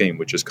particular scheme,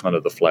 which is kind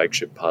of the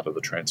flagship part of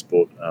the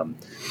transport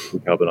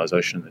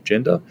decarbonisation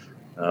agenda?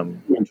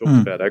 We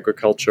talked about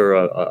agriculture.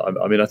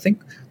 I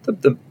think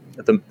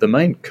the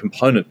main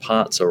component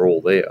parts are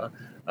all there,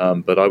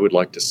 but I would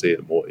like to see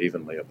it more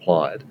evenly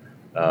applied.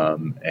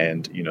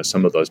 And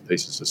some of those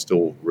pieces are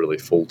still really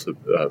full to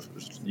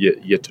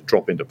yet to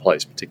drop into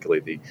place, particularly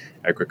the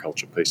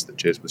agriculture piece that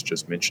Jez was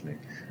just mentioning.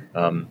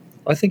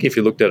 I think if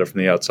you looked at it from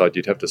the outside,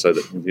 you'd have to say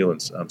that New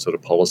Zealand's sort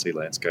of policy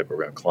landscape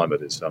around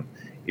climate is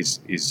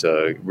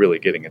really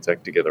getting its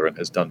act together and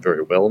has done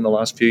very well in the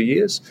last few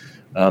years.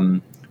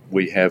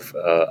 We have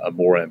a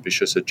more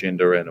ambitious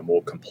agenda and a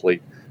more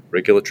complete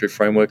regulatory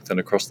framework than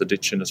across the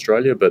ditch in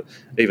Australia, but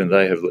even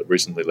they have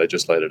recently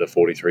legislated a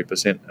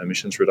 43%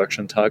 emissions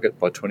reduction target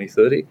by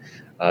 2030,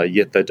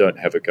 yet they don't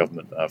have a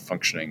government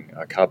functioning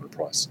carbon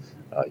price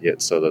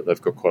yet, so that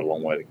they've got quite a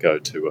long way to go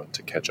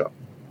to catch up.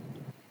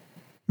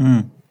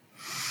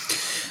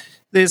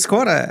 There's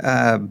quite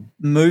a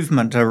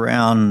movement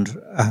around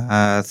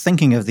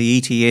thinking of the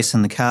ETS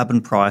and the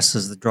carbon price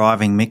as the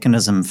driving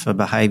mechanism for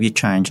behaviour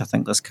change. I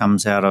think this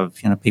comes out of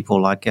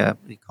people like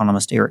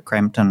economist Eric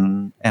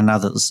Crampton and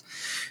others.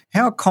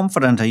 How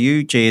confident are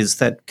you, Jez,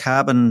 that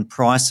carbon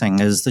pricing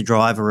is the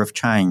driver of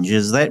change?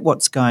 Is that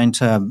what's going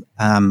to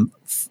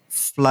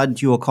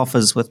flood your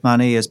coffers with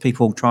money as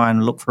people try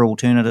and look for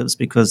alternatives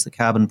because the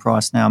carbon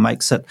price now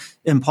makes it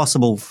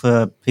impossible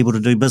for people to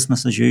do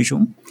business as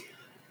usual?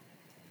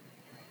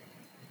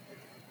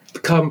 The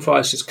carbon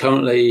price is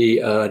currently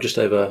just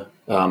over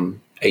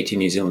 80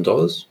 New Zealand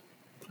dollars,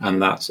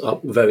 and that's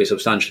up very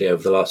substantially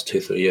over the last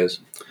 2-3 years.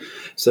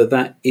 So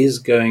that is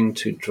going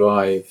to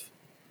drive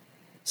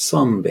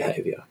some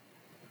behaviour.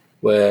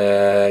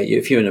 Where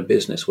if you're in a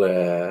business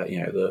where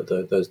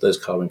those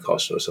carbon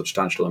costs are a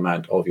substantial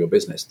amount of your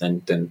business,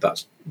 then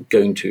that's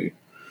going to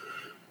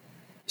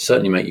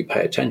certainly make you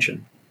pay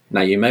attention.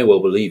 Now, you may well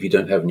believe you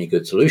don't have any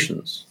good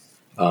solutions,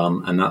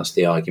 and that's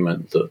the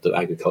argument that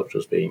agriculture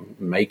has been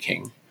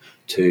making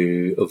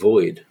to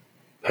avoid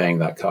paying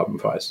that carbon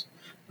price.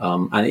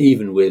 And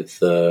even with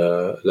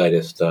the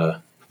latest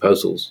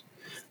proposals,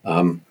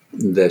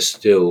 they're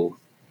still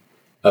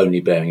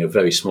only bearing a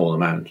very small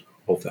amount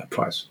of that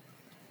price.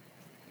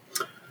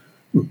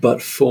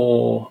 But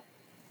for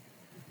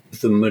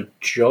the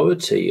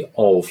majority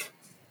of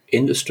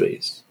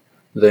industries,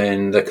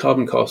 then their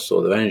carbon costs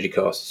or their energy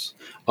costs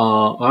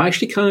are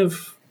actually kind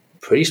of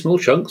pretty small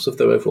chunks of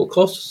their overall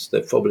costs.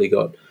 They've probably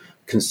got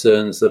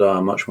concerns that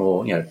are much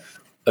more,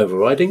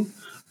 overriding.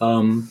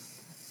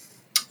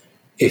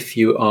 If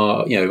you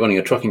are, running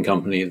a trucking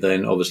company,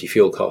 then obviously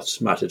fuel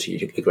costs matter to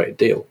you a great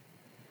deal.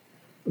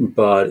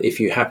 But if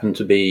you happen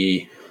to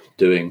be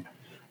doing,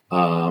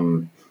 I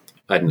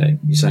don't know,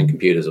 you're selling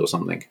computers or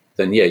something,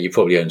 then you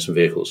probably own some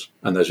vehicles,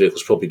 and those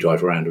vehicles probably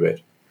drive around a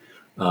bit.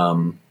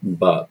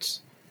 But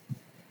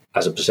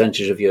as a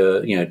percentage of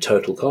your,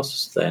 total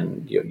costs,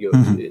 then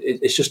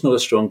it's just not a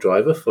strong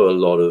driver for a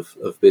lot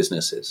of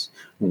businesses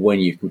when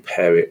you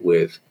compare it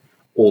with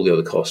all the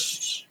other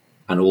costs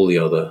and all the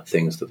other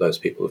things that those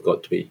people have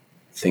got to be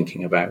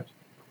thinking about.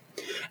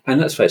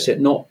 And let's face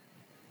it, not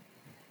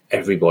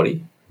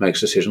everybody makes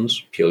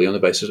decisions purely on the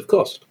basis of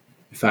cost.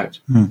 In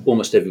fact,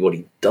 almost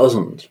everybody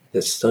doesn't.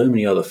 There's so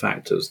many other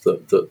factors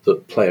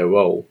that play a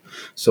role.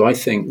 So I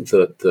think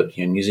that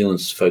New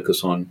Zealand's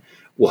focus on,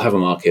 we'll have a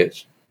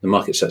market, the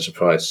market sets a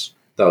price,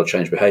 that'll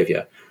change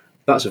behaviour.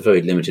 That's a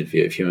very limited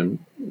view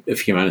of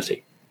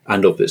humanity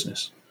and of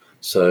business.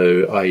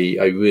 So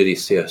I really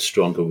see a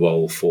stronger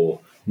role for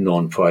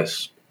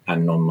non-price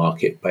and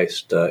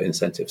non-market-based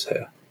incentives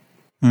here.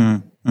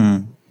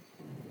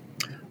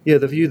 Yeah,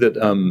 the view that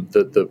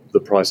the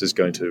price is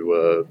going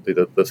to be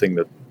the thing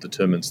that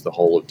determines the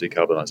whole of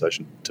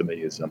decarbonisation, to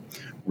me, is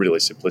really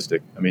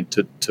simplistic. I mean,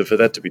 for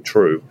that to be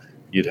true,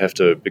 you'd have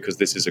to, because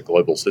this is a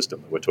global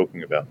system that we're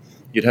talking about,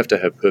 you'd have to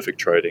have perfect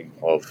trading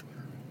of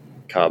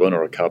carbon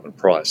or a carbon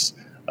price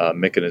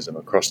mechanism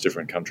across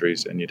different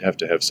countries, and you'd have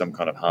to have some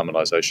kind of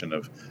harmonisation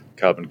of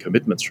carbon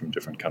commitments from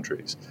different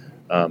countries.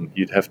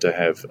 You'd have to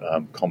have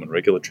common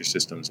regulatory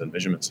systems and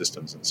measurement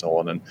systems and so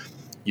on. And,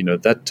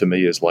 that to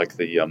me is like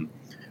the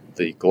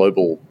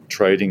global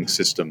trading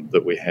system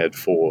that we had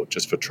for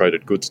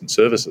traded goods and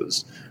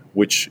services,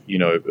 which,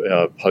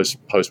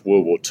 post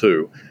World War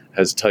II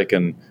has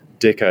taken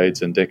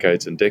decades and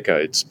decades and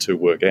decades to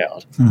work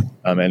out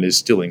and is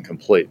still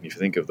incomplete. And if you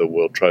think of the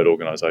World Trade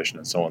Organization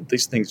and so on,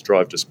 these things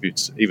drive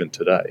disputes even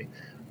today.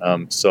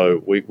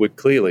 So we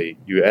clearly,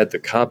 you add the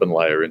carbon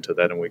layer into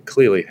that, and we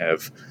clearly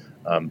have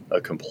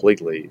a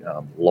completely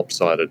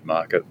lopsided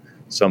market.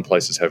 Some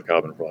places have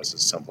carbon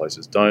prices, some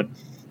places don't.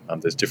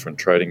 There's different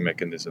trading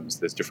mechanisms,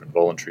 there's different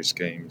voluntary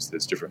schemes,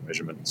 there's different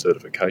measurement and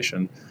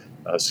certification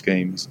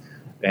schemes.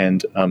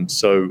 And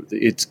so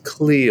it's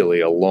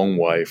clearly a long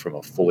way from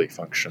a fully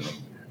functioning,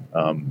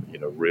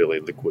 really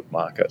liquid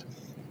market.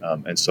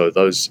 And so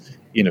those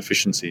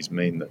inefficiencies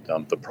mean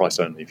that the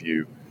price-only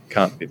view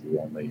can't be the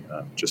only.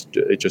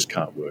 It just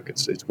can't work.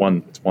 It's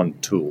one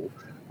tool,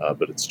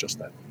 but it's just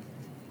that.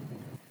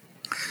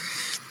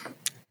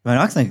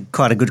 I think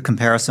quite a good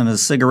comparison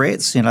is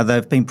cigarettes.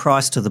 They've been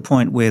priced to the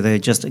point where they're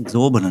just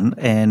exorbitant,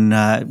 and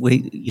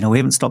we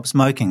haven't stopped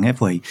smoking,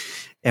 have we?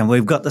 And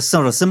we've got this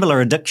sort of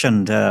similar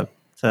addiction to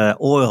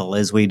oil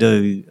as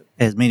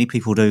many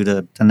people do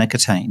to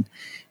nicotine.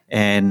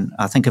 And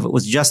I think if it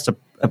was just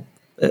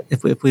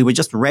if we were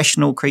just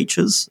rational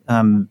creatures,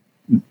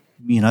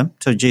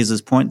 to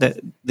Jesus' point,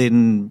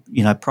 then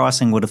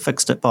pricing would have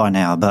fixed it by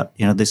now. But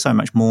there's so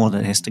much more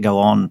that has to go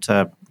on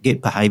to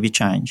get behaviour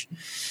change.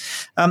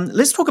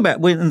 Let's talk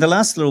about, in the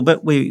last little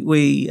bit,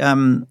 we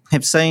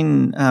have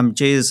seen,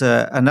 Jez,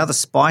 another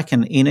spike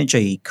in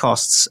energy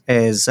costs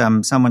as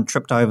someone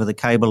tripped over the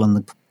cable in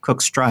the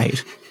Cook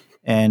Strait,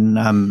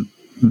 and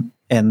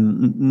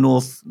and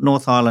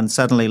North Island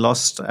suddenly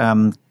lost,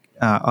 access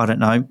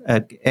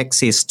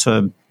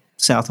to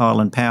South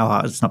Island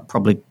power. It's not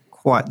probably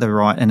quite the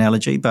right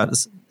analogy,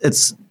 but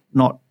it's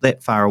not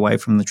that far away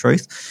from the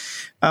truth.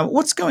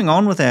 What's going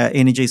on with our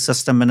energy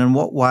system, and in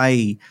what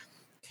way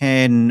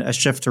can a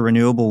shift to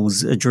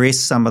renewables address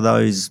some of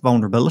those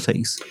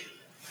vulnerabilities?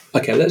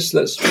 Okay, let's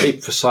be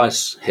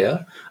precise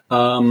here.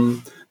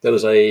 There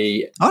was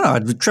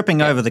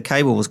tripping over the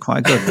cable was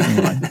quite good.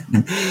 Anyway.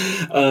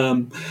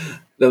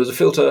 There was a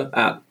filter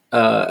at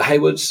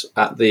Haywards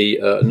at the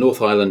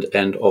North Island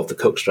end of the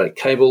Cook Strait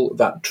cable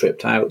that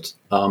tripped out,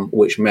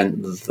 which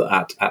meant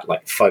that at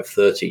like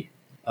 5:30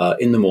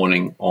 in the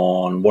morning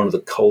on one of the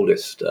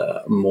coldest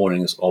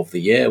mornings of the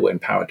year when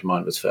power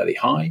demand was fairly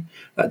high,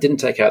 that didn't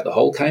take out the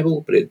whole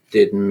cable, but it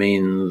did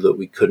mean that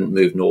we couldn't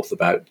move north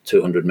about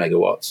 200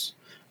 megawatts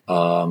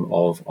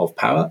of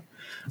power.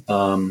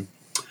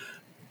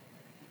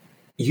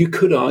 You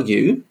could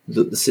argue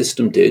that the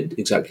system did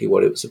exactly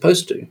what it was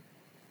supposed to.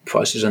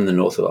 Prices in the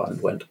north of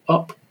Ireland went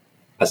up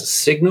as a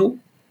signal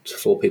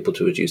for people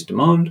to reduce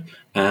demand,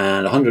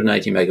 and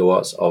 180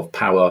 megawatts of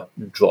power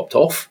dropped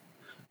off,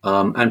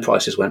 and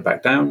prices went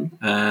back down,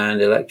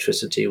 and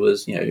electricity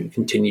was,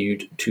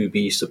 continued to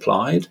be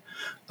supplied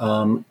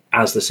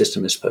as the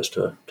system is supposed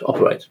to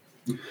operate.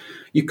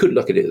 You could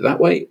look at it that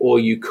way, or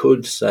you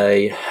could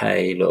say,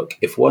 hey, look,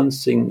 if one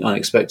thing,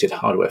 unexpected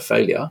hardware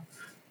failure,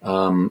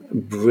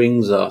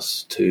 brings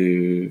us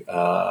to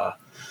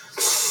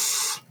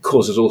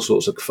causes all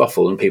sorts of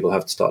kerfuffle and people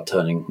have to start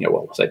turning,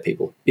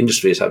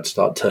 industries have to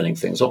start turning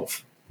things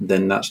off,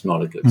 then that's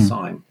not a good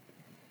sign.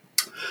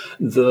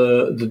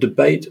 The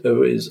debate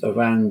is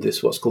around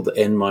this, what's called the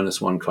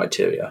N-1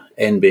 criteria,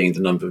 N being the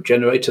number of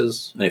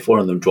generators, and if one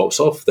of them drops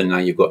off, then now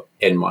you've got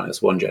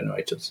N-1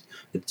 generators.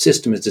 The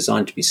system is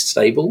designed to be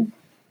stable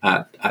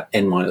at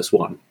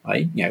N-1,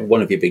 right?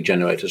 One of your big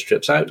generators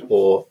trips out,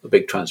 or a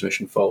big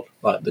transmission fault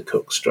like the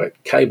Cook Strait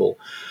cable.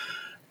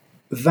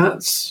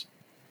 That's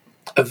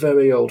a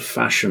very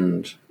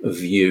old-fashioned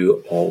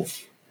view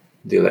of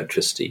the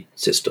electricity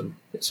system.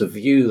 It's a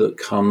view that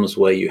comes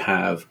where you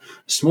have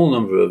a small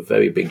number of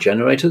very big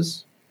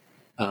generators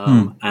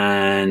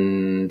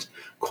and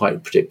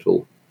quite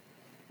predictable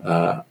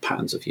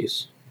patterns of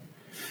use.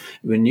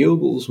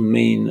 Renewables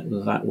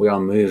mean that we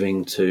are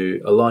moving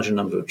to a larger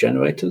number of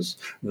generators.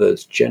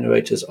 Those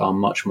generators are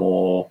much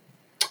more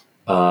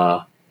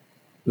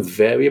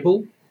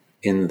variable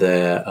in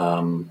their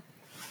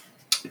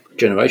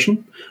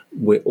generation.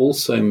 We're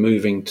also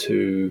moving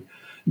to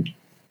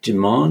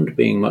demand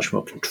being much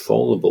more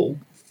controllable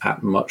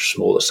at much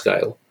smaller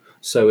scale.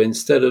 So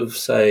instead of,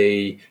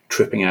 say,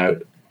 tripping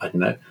out,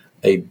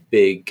 a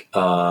big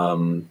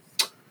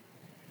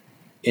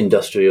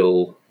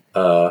industrial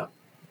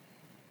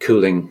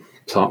cooling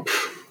plant,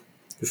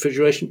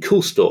 refrigeration,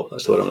 cool store,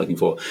 that's what I'm looking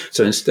for.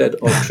 So instead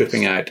of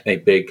tripping out a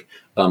big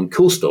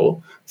cool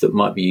store that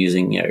might be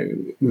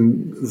using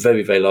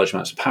very, very large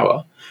amounts of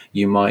power,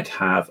 you might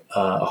have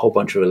a whole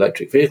bunch of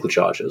electric vehicle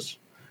chargers,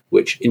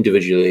 which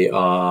individually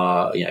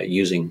are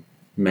using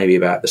maybe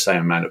about the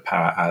same amount of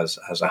power as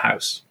a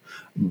house,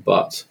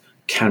 but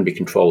can be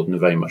controlled in a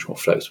very much more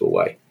flexible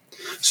way.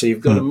 So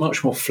you've got a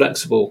much more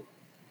flexible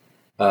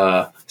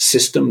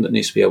system that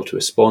needs to be able to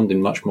respond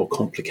in much more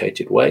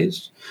complicated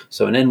ways.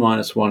 So an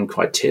N-1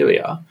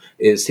 criteria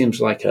seems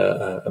like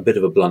a bit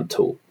of a blunt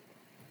tool.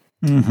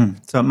 Mm-hmm.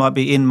 So it might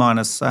be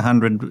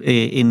N-100,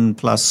 N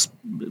plus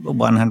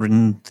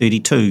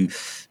 132,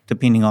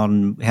 depending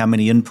on how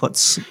many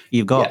inputs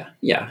you've got.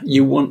 Yeah.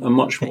 You want a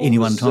much more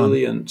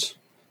resilient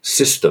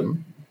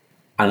system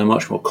and a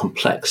much more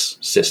complex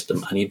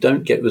system, and you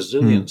don't get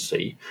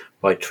resiliency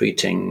by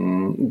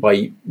treating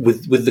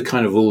with the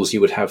kind of rules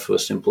you would have for a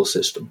simple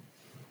system.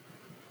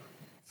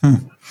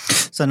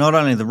 So not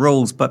only the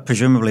rules, but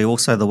presumably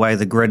also the way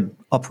the grid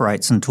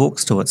operates and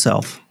talks to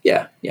itself.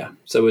 Yeah.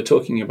 So we're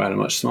talking about a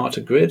much smarter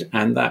grid,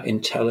 and that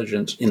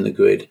intelligence in the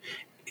grid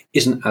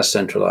isn't as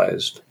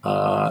centralized.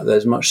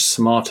 There's much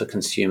smarter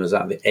consumers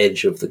at the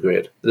edge of the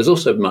grid. There's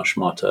also much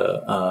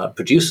smarter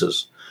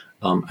producers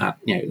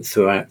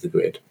throughout the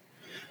grid.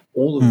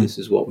 All of this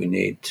is what we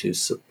need to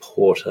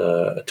support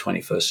a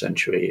 21st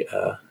century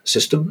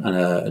system and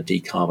a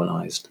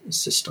decarbonized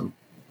system.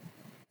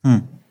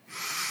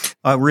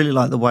 I really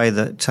like the way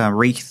that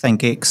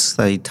RethinkX,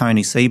 the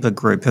Tony Seba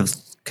group, have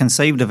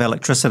conceived of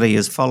electricity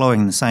as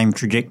following the same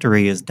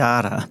trajectory as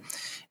data.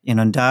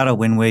 In data,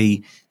 when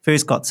we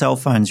first got cell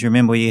phones, you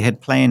remember you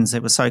had plans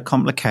that were so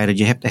complicated,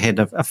 you have to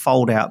have a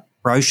fold-out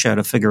brochure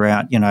to figure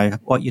out,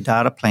 what your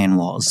data plan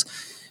was.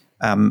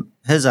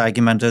 His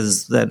argument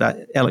is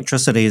that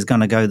electricity is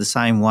going to go the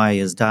same way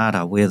as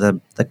data, where the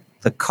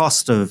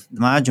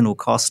marginal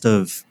cost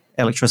of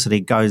electricity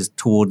goes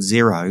towards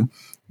zero,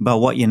 but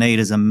what you need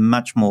is a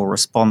much more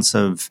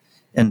responsive,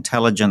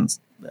 intelligent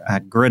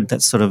grid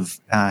that's sort of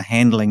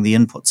handling the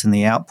inputs and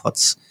the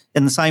outputs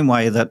in the same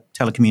way that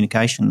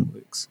telecommunication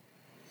works.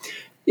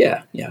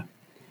 Yeah.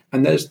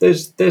 And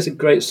there's a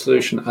great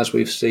solution, as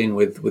we've seen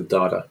with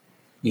data.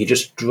 You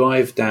just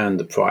drive down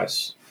the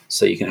price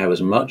so you can have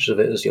as much of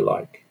it as you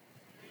like.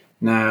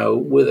 Now,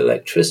 with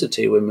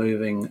electricity, we're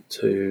moving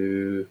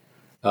to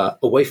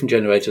away from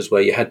generators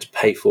where you had to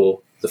pay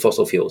for the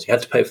fossil fuels. You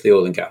had to pay for the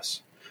oil and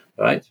gas,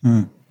 right?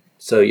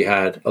 So you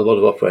had a lot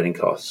of operating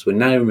costs. We're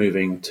now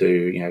moving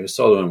to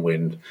solar and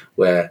wind,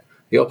 where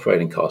the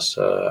operating costs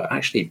are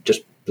actually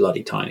just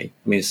bloody tiny.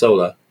 I mean,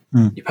 solar,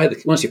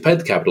 once you've paid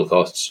the capital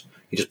costs,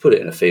 you just put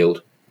it in a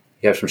field.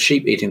 You have some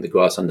sheep eating the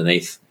grass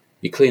underneath.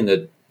 You clean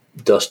the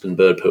dust and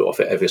bird poo off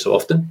it every so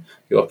often.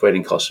 Your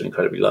operating costs are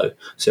incredibly low.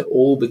 So it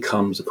all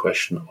becomes a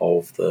question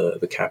of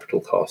the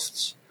capital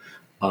costs.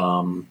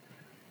 And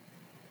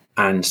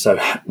so,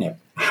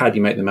 how do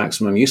you make the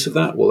maximum use of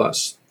that? Well,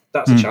 that's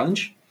a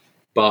challenge.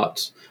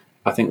 But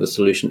I think the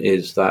solution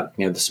is that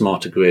the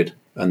smarter grid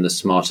and the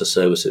smarter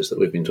services that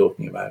we've been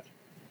talking about.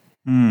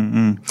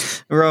 Rowan,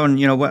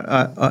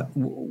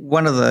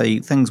 one of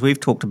the things we've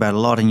talked about a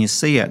lot, and you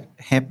see it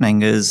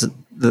happening, is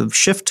the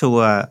shift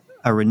to a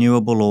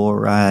renewable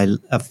or a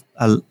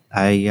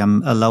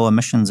low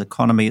emissions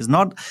economy is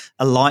not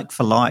a like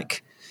for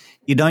like.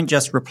 You don't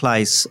just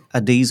replace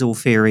a diesel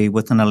ferry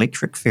with an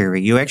electric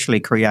ferry. You actually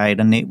create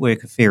a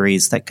network of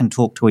ferries that can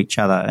talk to each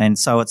other, and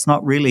so it's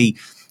not really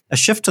a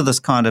shift to this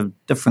kind of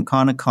different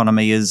kind of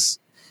economy is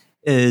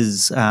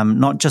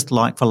not just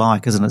like for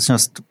like, isn't it? It's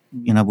just,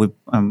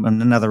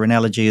 another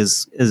analogy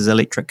is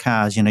electric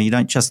cars. You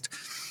don't just,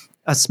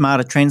 a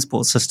smarter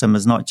transport system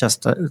is not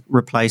just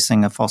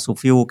replacing a fossil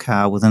fuel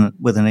car with an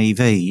EV.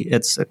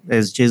 It's,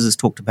 as Jez has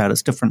talked about,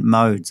 it's different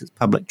modes. It's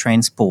public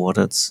transport.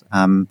 It's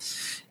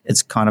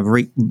kind of,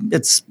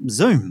 it's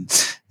Zoom,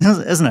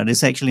 isn't it?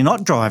 It's actually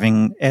not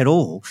driving at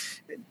all.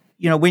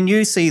 When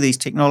you see these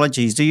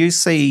technologies, do you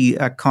see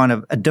a kind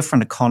of a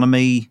different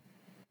economy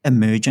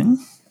emerging?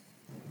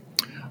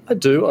 I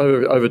do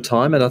over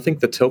time, and I think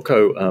the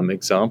telco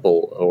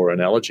example or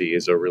analogy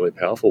is a really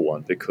powerful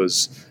one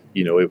because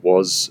it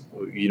was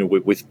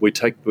we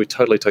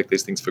totally take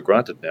these things for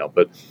granted now,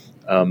 but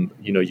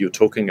you're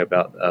talking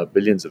about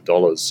billions of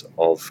dollars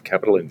of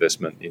capital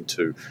investment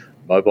into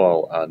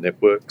mobile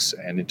networks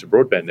and into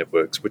broadband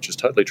networks, which has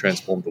totally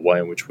transformed the way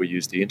in which we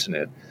use the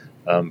internet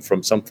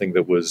from something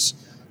that was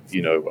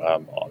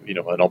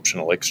an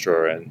optional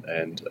extra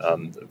and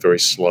very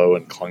slow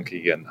and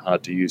clunky and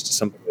hard to use to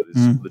something that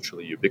is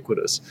literally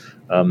ubiquitous.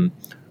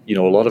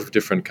 A lot of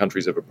different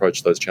countries have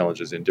approached those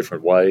challenges in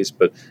different ways,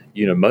 but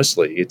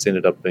mostly it's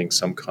ended up being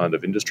some kind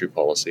of industry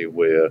policy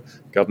where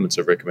governments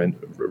have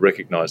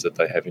recognized that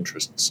they have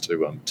interests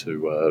to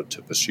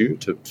pursue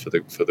for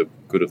the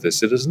good of their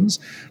citizens.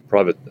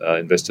 Private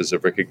investors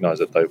have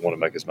recognized that they want to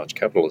make as much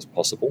capital as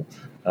possible,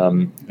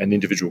 and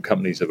individual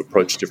companies have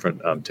approached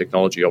different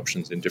technology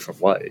options in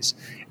different ways,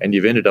 and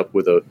you've ended up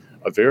with a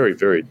very,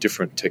 very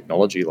different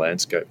technology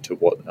landscape to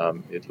what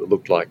it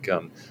looked like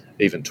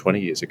even 20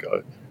 years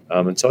ago.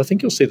 And so I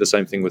think you'll see the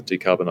same thing with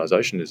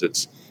decarbonisation.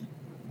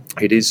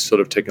 It is sort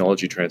of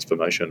technology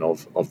transformation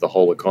of the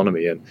whole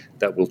economy, and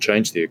that will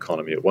change the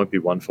economy. It won't be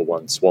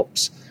one-for-one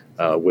swaps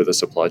where the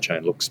supply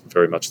chain looks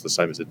very much the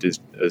same as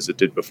it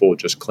did before,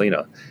 just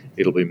cleaner.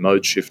 It'll be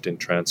mode shift in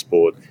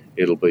transport.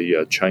 It'll be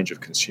a change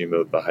of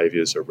consumer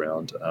behaviours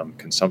around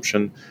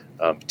consumption,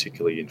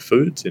 particularly in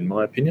foods, in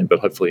my opinion, but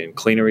hopefully in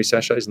cleanery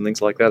sachets and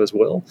things like that as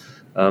well.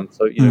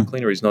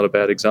 Cleanery is not a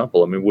bad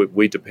example. I mean,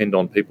 we depend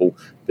on people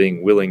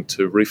being willing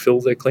to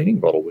refill their cleaning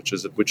bottle, which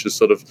is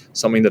sort of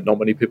something that not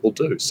many people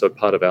do. So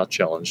part of our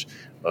challenge,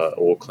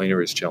 or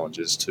Cleanery's challenge,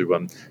 is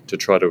to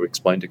try to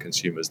explain to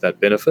consumers that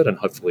benefit, and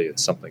hopefully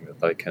it's something that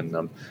they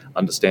can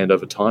understand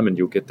over time, and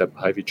you'll get that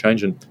behaviour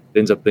change, and it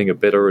ends up being a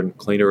better and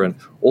cleaner and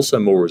also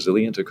more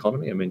resilient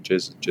economy. I mean,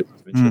 Jez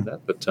mentioned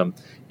that, but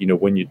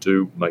when you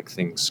do make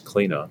things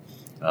cleaner,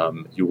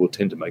 you will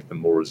tend to make them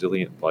more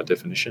resilient by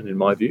definition, in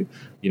my view.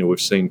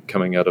 We've seen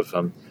coming out of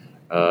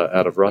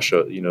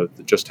Russia,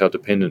 just how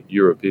dependent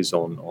Europe is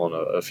on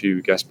a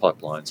few gas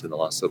pipelines in the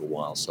last little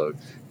while. So,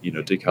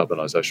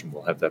 decarbonisation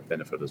will have that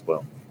benefit as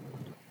well.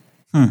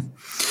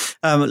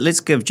 Let's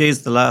give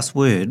Jez the last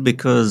word,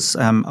 because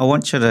I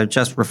want you to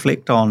just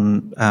reflect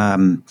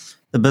on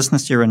the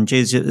business you're in.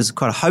 Jez is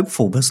quite a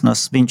hopeful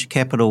business. Venture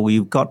capital,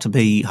 you've got to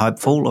be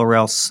hopeful, or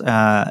else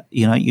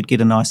you'd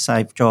get a nice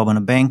safe job in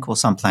a bank or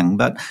something.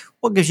 But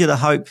what gives you the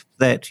hope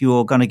that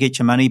you're going to get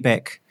your money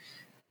back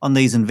on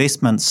these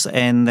investments,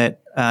 and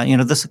that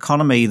this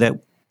economy that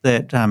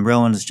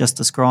Rowan has just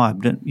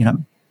described?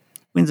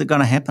 When's it going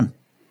to happen?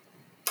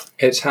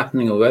 It's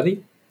happening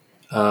already.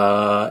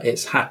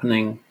 It's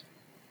happening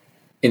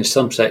in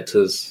some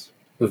sectors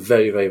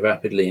very, very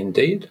rapidly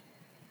indeed.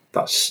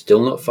 That's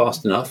still not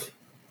fast enough.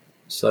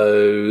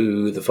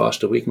 So the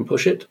faster we can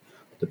push it,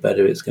 the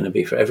better it's going to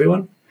be for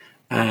everyone.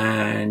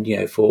 And,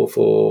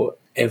 for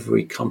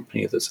every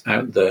company that's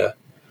out there,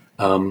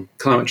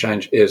 climate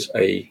change is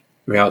a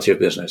reality of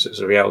business. It's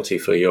a reality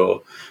for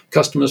your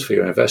customers, for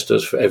your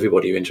investors, for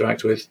everybody you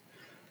interact with.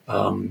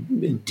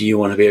 Do you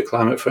want to be a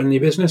climate-friendly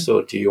business,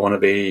 or do you want to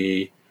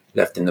be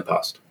left in the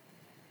past?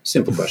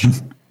 Simple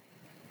question.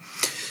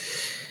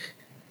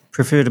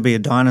 Prefer to be a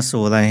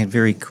dinosaur. They had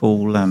very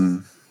cool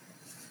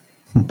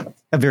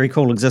a very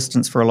cool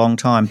existence for a long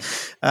time.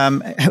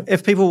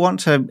 If people want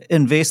to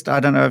invest, I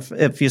don't know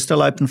if you're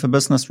still open for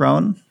business,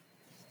 Rowan?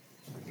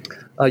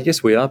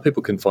 Yes, we are.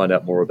 People can find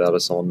out more about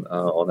us on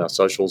our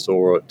socials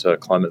or at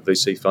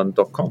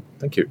climatevcfund.com.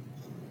 Thank you.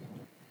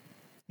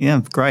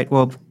 Yeah, great.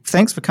 Well,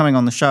 thanks for coming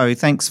on the show.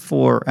 Thanks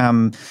for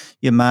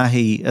your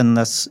mahi in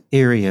this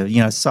area.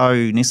 You know, so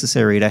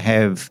necessary to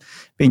have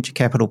venture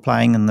capital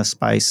playing in this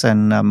space,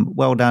 and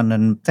well done.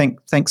 And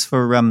thanks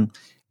for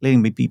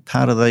letting me be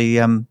part of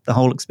the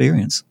whole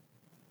experience.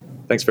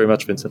 Thanks very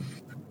much, Vincent.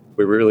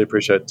 We really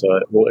appreciate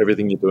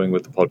everything you're doing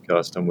with the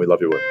podcast, and we love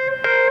your work.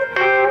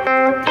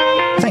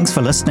 Thanks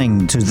for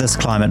listening to This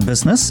Climate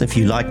Business. If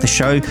you like the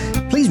show,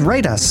 please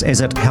rate us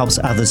as it helps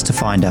others to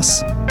find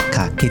us.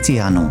 Ka kite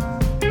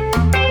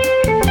anō.